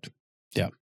complicated. Yeah.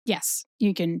 Yes,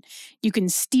 you can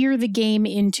steer the game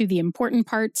into the important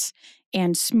parts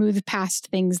and smooth past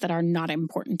things that are not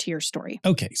important to your story.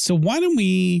 Okay, so why don't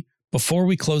we, before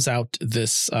we close out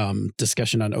this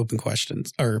discussion on open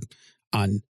questions or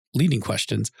on leading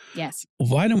questions, yes,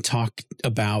 why don't we talk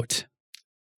about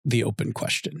the open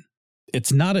question?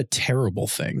 It's not a terrible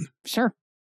thing. Sure.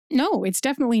 No, it's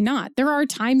definitely not. There are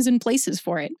times and places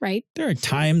for it, right? There are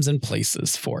times and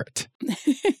places for it.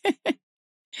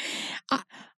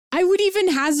 I would even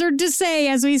hazard to say,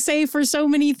 as we say for so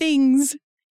many things,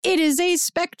 it is a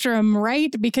spectrum,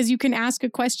 right? Because you can ask a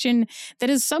question that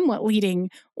is somewhat leading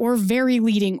or very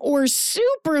leading or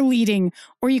super leading,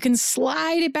 or you can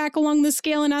slide it back along the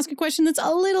scale and ask a question that's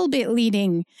a little bit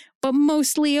leading, but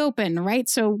mostly open, right?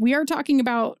 So we are talking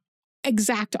about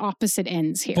exact opposite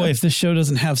ends here. Boy, if this show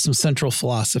doesn't have some central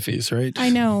philosophies, right? I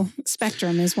know.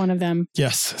 Spectrum is one of them.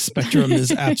 Yes, spectrum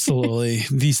is absolutely.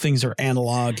 These things are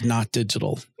analog, not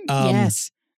digital.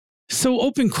 Yes. So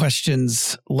open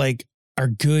questions are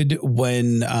good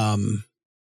when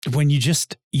you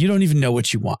don't even know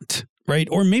what you want, right?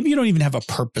 Or maybe you don't even have a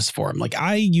purpose for them. Like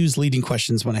I use leading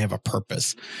questions when I have a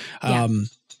purpose.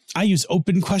 I use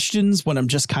open questions when I'm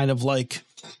just kind of like,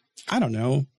 I don't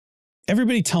know.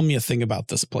 Everybody tell me a thing about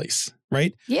this place,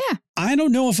 right? Yeah. I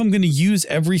don't know if I'm going to use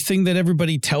everything that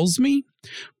everybody tells me,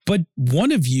 but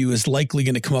one of you is likely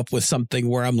going to come up with something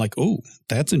where I'm like, oh,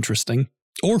 that's interesting.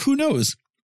 Or who knows?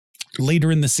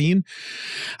 Later in the scene,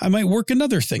 I might work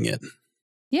another thing in.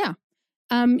 Yeah.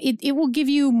 It will give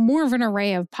you more of an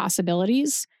array of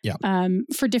possibilities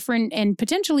for different and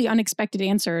potentially unexpected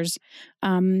answers,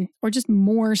 or just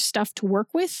more stuff to work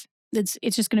with. It's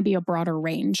just going to be a broader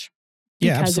range.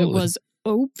 Yeah, because absolutely. It was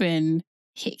open.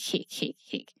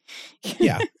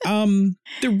 Yeah.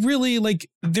 They're really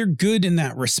they're good in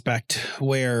that respect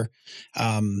where,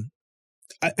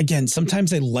 again,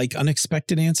 sometimes I like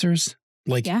unexpected answers.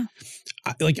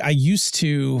 I used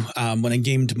to, when I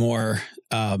gamed more,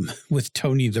 with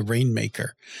Tony the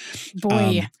Rainmaker,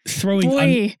 throwing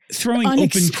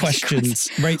open questions,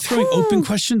 right? Throwing open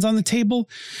questions on the table.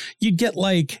 You'd get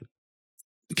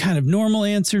kind of normal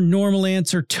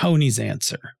answer, Tony's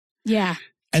answer. Yeah.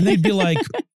 And they'd be like,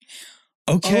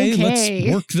 okay,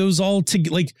 let's work those all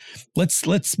together.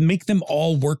 Let's make them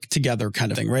all work together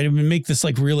kind of thing, right? It would make this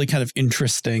really kind of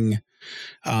interesting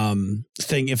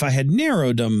thing. If I had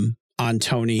narrowed them on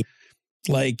Tony,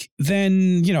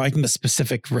 then, I can get a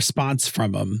specific response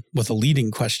from him with a leading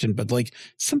question. But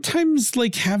sometimes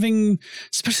having,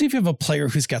 especially if you have a player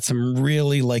who's got some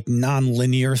really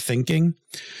non-linear thinking,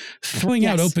 throwing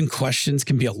out open questions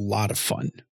can be a lot of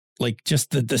fun.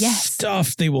 Just the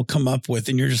stuff they will come up with.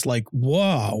 And you're just like,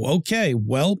 whoa, okay,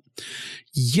 well,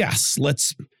 yes,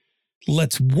 let's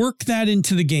work that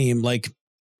into the game.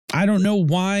 I don't know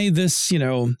why this, I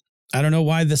don't know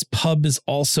why this pub is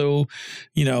also,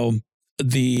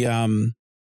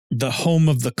 the home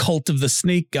of the cult of the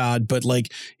snake god, but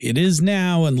it is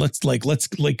now. And let's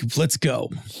go.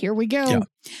 Here we go.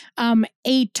 Yeah.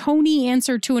 A Tony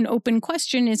answer to an open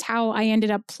question is how I ended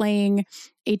up playing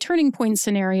a turning point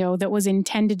scenario that was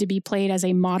intended to be played as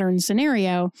a modern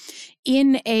scenario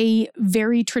in a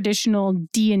very traditional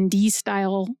D&D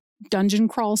style dungeon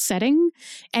crawl setting.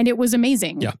 And it was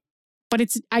amazing. Yeah. But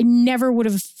I never would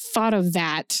have thought of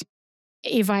that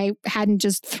if I hadn't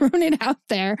just thrown it out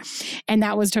there. And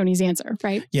that was Tony's answer,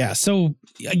 right? Yeah. So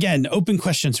again, open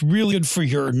questions, really good for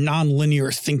your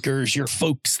nonlinear thinkers, your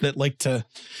folks that like to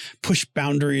push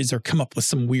boundaries or come up with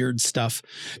some weird stuff.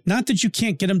 Not that you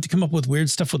can't get them to come up with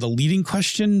weird stuff with a leading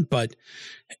question, but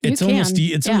it's almost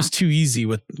too easy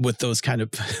with those kind of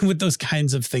with those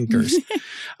kinds of thinkers.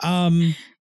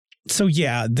 So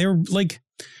yeah, they're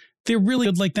really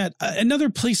good like that.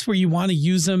 Another place where you want to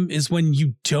use them is when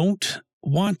you don't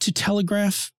want to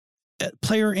telegraph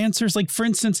player answers. For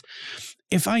instance,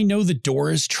 if I know the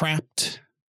door is trapped,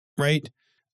 right,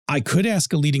 I could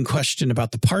ask a leading question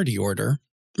about the party order,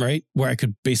 right, where I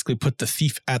could basically put the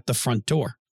thief at the front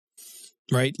door.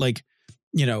 right? Like,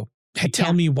 hey,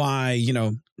 tell me why,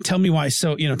 tell me why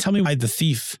the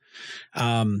thief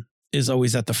is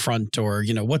always at the front, or,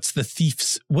 what does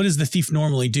the thief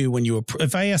normally do when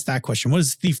if I ask that question, what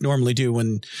does the thief normally do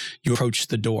when you approach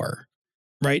the door?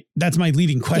 Right? That's my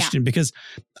leading question, because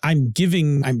I'm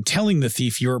telling the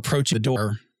thief you're approaching the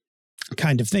door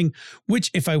kind of thing, which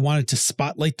if I wanted to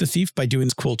spotlight the thief by doing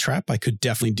this cool trap, I could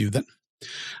definitely do that.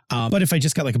 But if I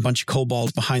just got like a bunch of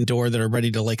kobolds behind the door that are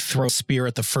ready to like throw a spear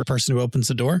at the first person who opens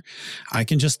the door, I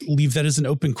can just leave that as an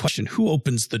open question. Who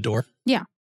opens the door? Yeah,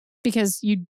 because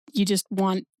you just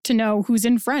want to know who's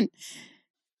in front.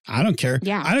 I don't care.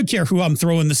 Yeah. I don't care who I'm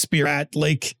throwing the spear at.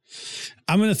 Like,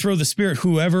 I'm going to throw the spear at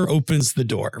whoever opens the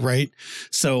door, right?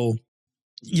 So,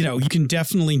 you can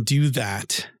definitely do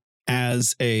that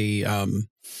as an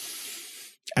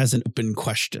open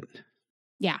question.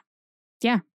 Yeah.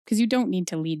 Yeah, because you don't need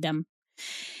to lead them.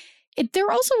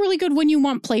 They're also really good when you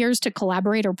want players to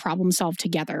collaborate or problem solve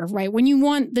together, right? When you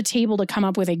want the table to come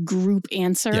up with a group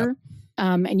answer. Yeah.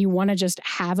 And you want to just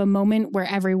have a moment where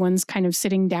everyone's kind of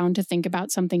sitting down to think about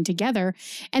something together,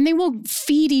 and they will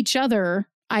feed each other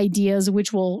ideas,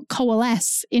 which will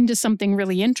coalesce into something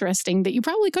really interesting that you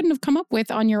probably couldn't have come up with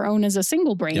on your own as a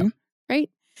single brain, right?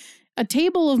 A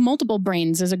table of multiple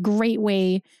brains is a great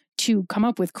way to come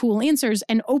up with cool answers,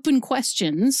 and open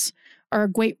questions are a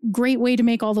great way to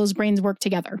make all those brains work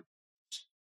together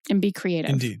and be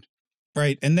creative. Indeed.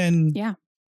 Right. And then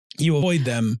you avoid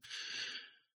them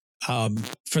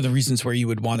for the reasons where you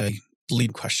would want a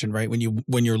lead question, right? When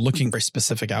you're looking for a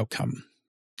specific outcome,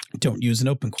 don't use an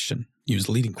open question, use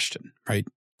a leading question, right?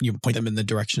 You point them in the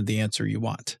direction of the answer you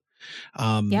want.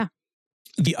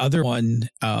 The other one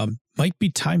might be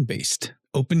time-based.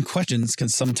 Open questions can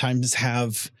sometimes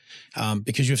have,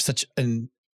 because you have such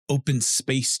an open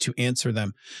space to answer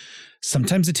them,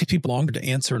 sometimes it takes people longer to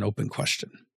answer an open question,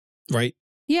 right?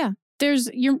 Yeah.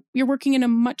 You're working in a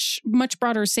much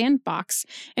broader sandbox,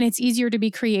 and it's easier to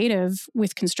be creative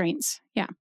with constraints. Yeah.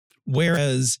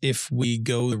 Whereas if we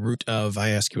go the route of I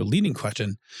ask you a leading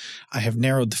question, I have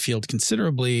narrowed the field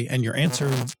considerably, and your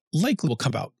answer likely will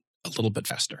come out a little bit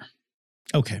faster.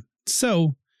 Okay,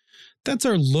 so that's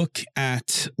our look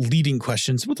at leading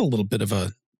questions with a little bit of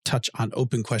a touch on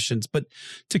open questions. But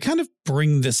to kind of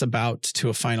bring this about to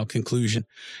a final conclusion,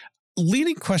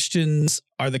 leading questions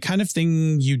are the kind of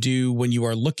thing you do when you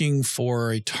are looking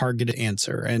for a targeted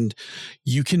answer, and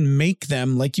you can make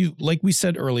them like we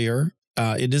said earlier.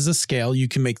 It is a scale. You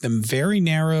can make them very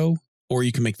narrow, or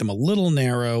you can make them a little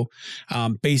narrow,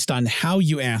 based on how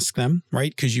you ask them,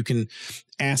 right? Because you can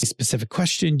ask a specific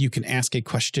question, you can ask a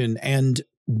question and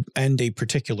a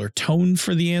particular tone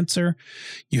for the answer.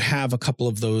 You have a couple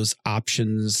of those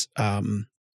options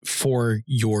for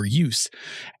your use.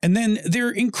 And then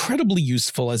they're incredibly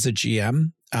useful as a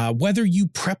GM, whether you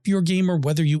prep your game or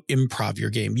whether you improv your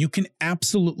game. You can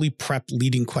absolutely prep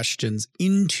leading questions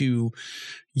into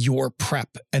your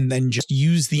prep and then just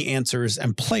use the answers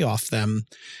and play off them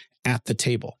at the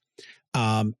table.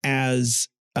 And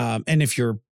if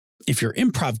you're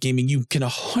improv gaming, you can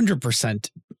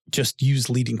 100% just use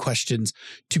leading questions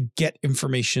to get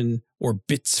information or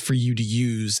bits for you to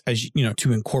use as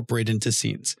to incorporate into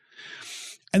scenes.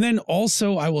 And then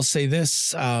also, I will say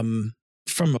this, from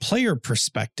a player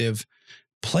perspective,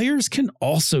 players can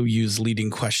also use leading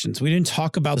questions. We didn't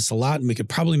talk about this a lot, and we could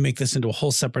probably make this into a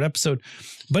whole separate episode,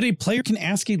 but a player can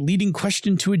ask a leading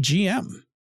question to a GM.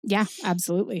 Yeah,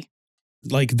 absolutely.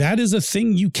 Like, that is a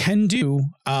thing you can do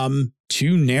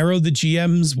to narrow the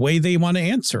GM's way they want to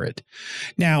answer it.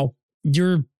 Now,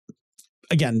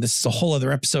 again, this is a whole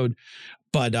other episode,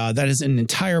 but that is an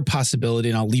entire possibility,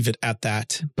 and I'll leave it at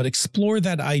that. But explore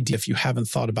that idea if you haven't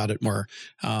thought about it more.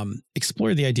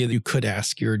 Explore the idea that you could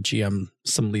ask your GM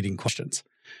some leading questions.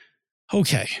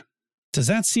 Okay. Does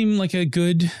that seem like a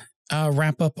good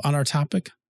wrap up on our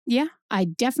topic? Yeah, I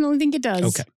definitely think it does.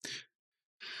 Okay.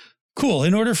 Cool.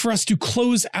 In order for us to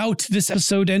close out this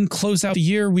episode and close out the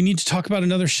year, we need to talk about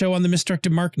another show on the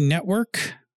Misdirected Mark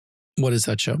Network. What is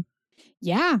that show?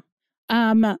 Yeah.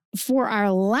 For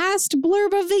our last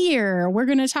blurb of the year, we're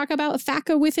going to talk about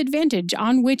Thaco with Advantage,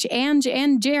 on which Ange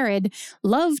and Jared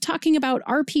love talking about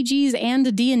RPGs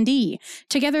and D&D.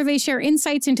 Together, they share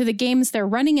insights into the games they're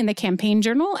running in the campaign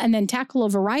journal and then tackle a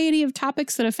variety of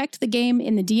topics that affect the game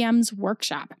in the DM's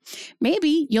workshop.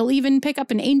 Maybe you'll even pick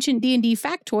up an ancient D&D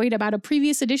factoid about a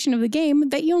previous edition of the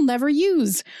game that you'll never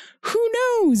use. Who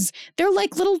knows? They're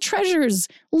like little treasures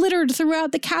littered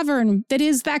throughout the cavern that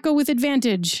is Thaco with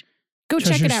Advantage. Go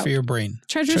check it out. Treasures for your brain.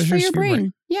 Treasures for your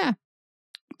brain. Yeah.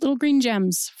 Little green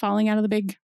gems falling out of the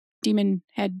big demon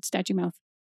head statue mouth.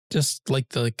 just like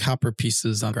the copper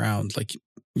pieces on the ground. Like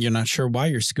you're not sure why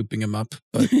you're scooping them up,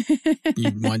 but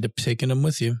you wind up taking them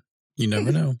with you. You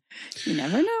never know. You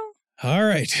never know. All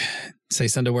right. Say,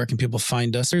 Senda, where can people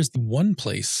find us? There's one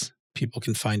place people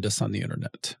can find us on the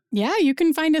internet. Yeah, you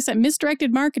can find us at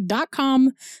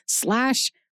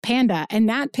misdirectedmark.com/panda. And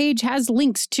that page has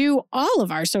links to all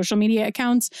of our social media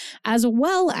accounts, as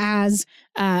well as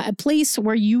a place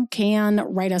where you can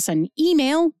write us an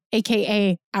email,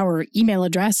 aka our email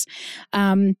address,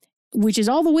 which is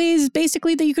all the ways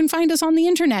basically that you can find us on the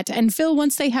internet. And Phil,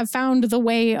 once they have found the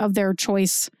way of their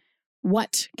choice,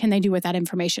 what can they do with that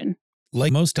information?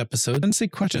 Like most episodes, once a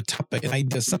question, a topic, an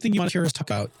idea, something you want to hear us talk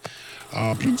about.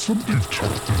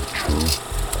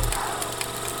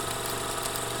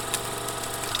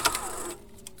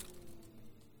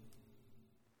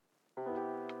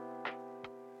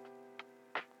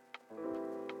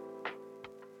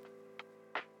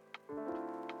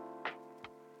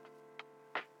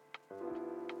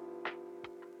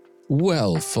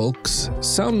 Well, folks,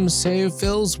 some say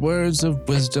Phil's words of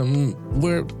wisdom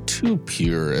were too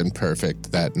pure and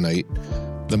perfect that night.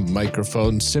 The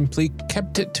microphone simply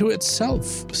kept it to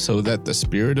itself so that the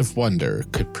spirit of wonder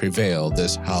could prevail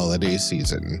this holiday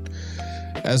season.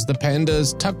 As the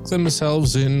pandas tucked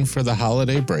themselves in for the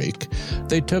holiday break,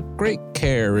 they took great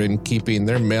care in keeping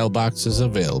their mailboxes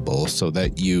available so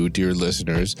that you, dear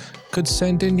listeners, could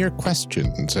send in your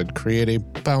questions and create a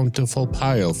bountiful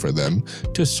pile for them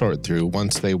to sort through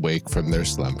once they wake from their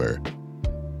slumber.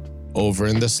 Over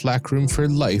in the Slack Room for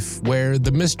Life, where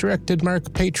the Misdirected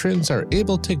Mark patrons are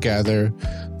able to gather,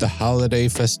 the holiday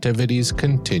festivities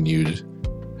continued.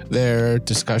 There are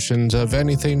discussions of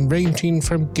anything ranging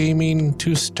from gaming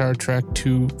to Star Trek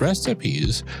to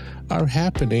recipes are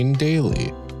happening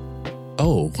daily.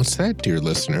 Oh, what's that, dear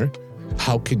listener?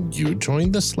 How can you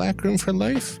join the Slack Room for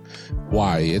Life?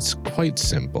 Why, it's quite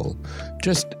simple.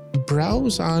 Just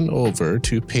browse on over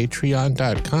to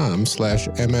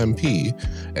patreon.com/MMP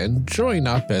and join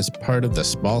up as part of the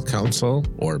small council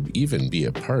or even be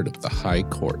a part of the high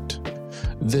court.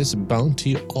 This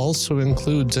bounty also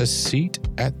includes a seat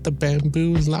at the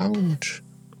Bamboo Lounge,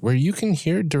 where you can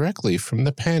hear directly from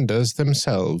the pandas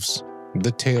themselves,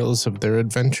 the tales of their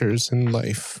adventures in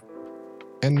life,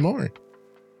 and more.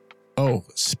 Oh,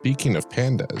 speaking of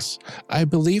pandas, I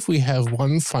believe we have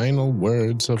one final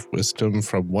words of wisdom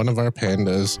from one of our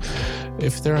pandas.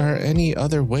 If there are any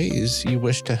other ways you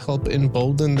wish to help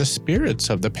embolden the spirits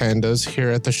of the pandas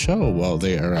here at the show while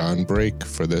they are on break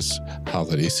for this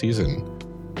holiday season,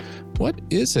 what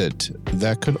is it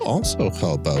that could also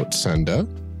help out, Senda?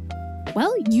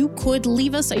 Well, you could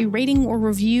leave us a rating or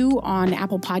review on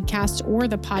Apple Podcasts or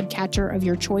the podcatcher of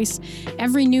your choice.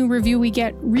 Every new review we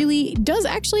get really does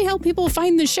actually help people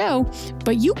find the show.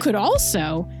 But you could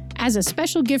also, as a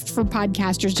special gift for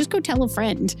podcasters, just go tell a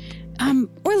friend.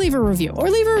 Or leave a review. Or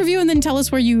leave a review and then tell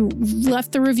us where you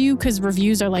left the review, because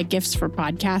reviews are like gifts for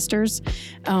podcasters.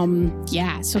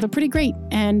 So they're pretty great.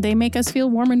 And they make us feel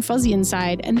warm and fuzzy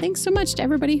inside. And thanks so much to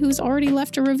everybody who's already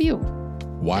left a review.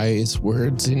 Wise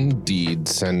words indeed,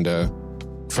 Senda.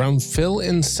 From Phil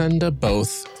and Senda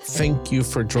both, thank you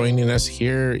for joining us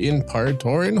here in part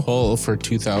or in whole for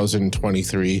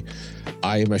 2023.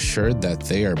 I am assured that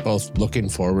they are both looking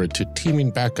forward to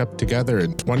teaming back up together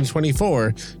in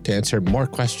 2024 to answer more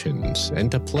questions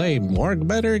and to play more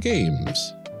better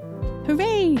games.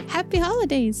 Hooray! Happy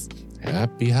holidays!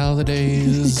 Happy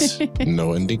holidays.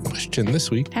 No ending question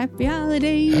this week. Happy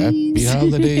holidays! Happy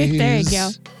holidays. There you go.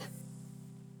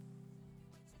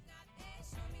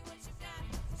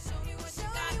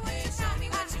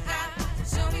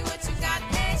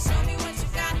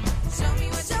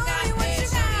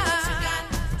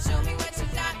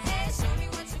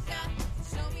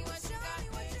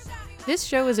 This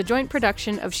show is a joint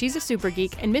production of She's a Super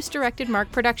Geek and Misdirected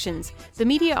Mark Productions, the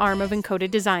media arm of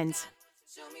Encoded Designs.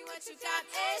 Show me what you got,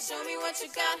 show me what you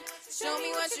got, show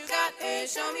me what you got,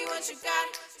 show me what you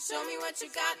got, show me what you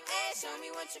got, show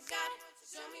me what you got,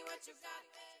 show me what you got.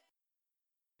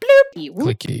 Bloop.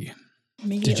 Clicky.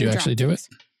 Did you actually do it?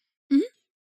 Mm-hmm.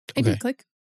 I Okay. did click.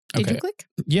 Did you click?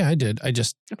 Yeah, I did. I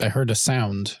heard a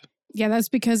sound. Yeah, that's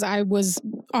because I was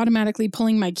automatically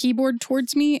pulling my keyboard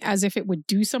towards me as if it would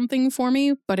do something for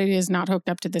me, but it is not hooked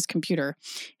up to this computer.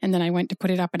 And then I went to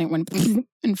put it up and it went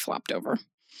and flopped over.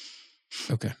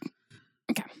 Okay.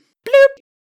 Bloop.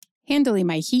 Handily,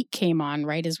 my heat came on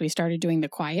right as we started doing the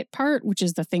quiet part, which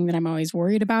is the thing that I'm always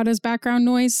worried about as background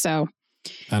noise. So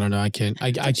I don't know. I can't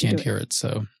hear it.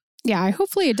 So yeah,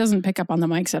 hopefully it doesn't pick up on the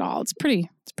mics at all. It's pretty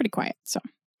quiet. So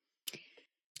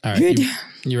all right. good.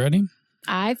 You ready?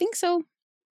 I think so.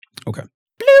 Okay.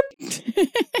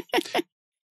 Bloop.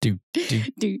 Do, do, Do,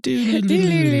 do, do,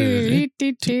 do,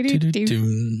 do, do, do, do.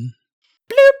 do.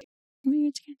 Show me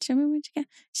what you got. Show me what you got.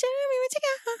 Show me what you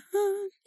got.